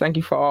so much. Thank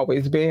you for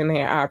always being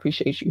there. I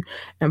appreciate you.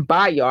 And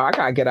bye, y'all. I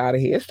gotta get out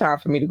of here. It's time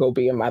for me to go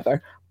be a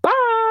mother. Bye.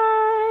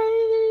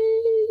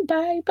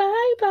 Bye,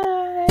 bye,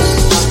 bye.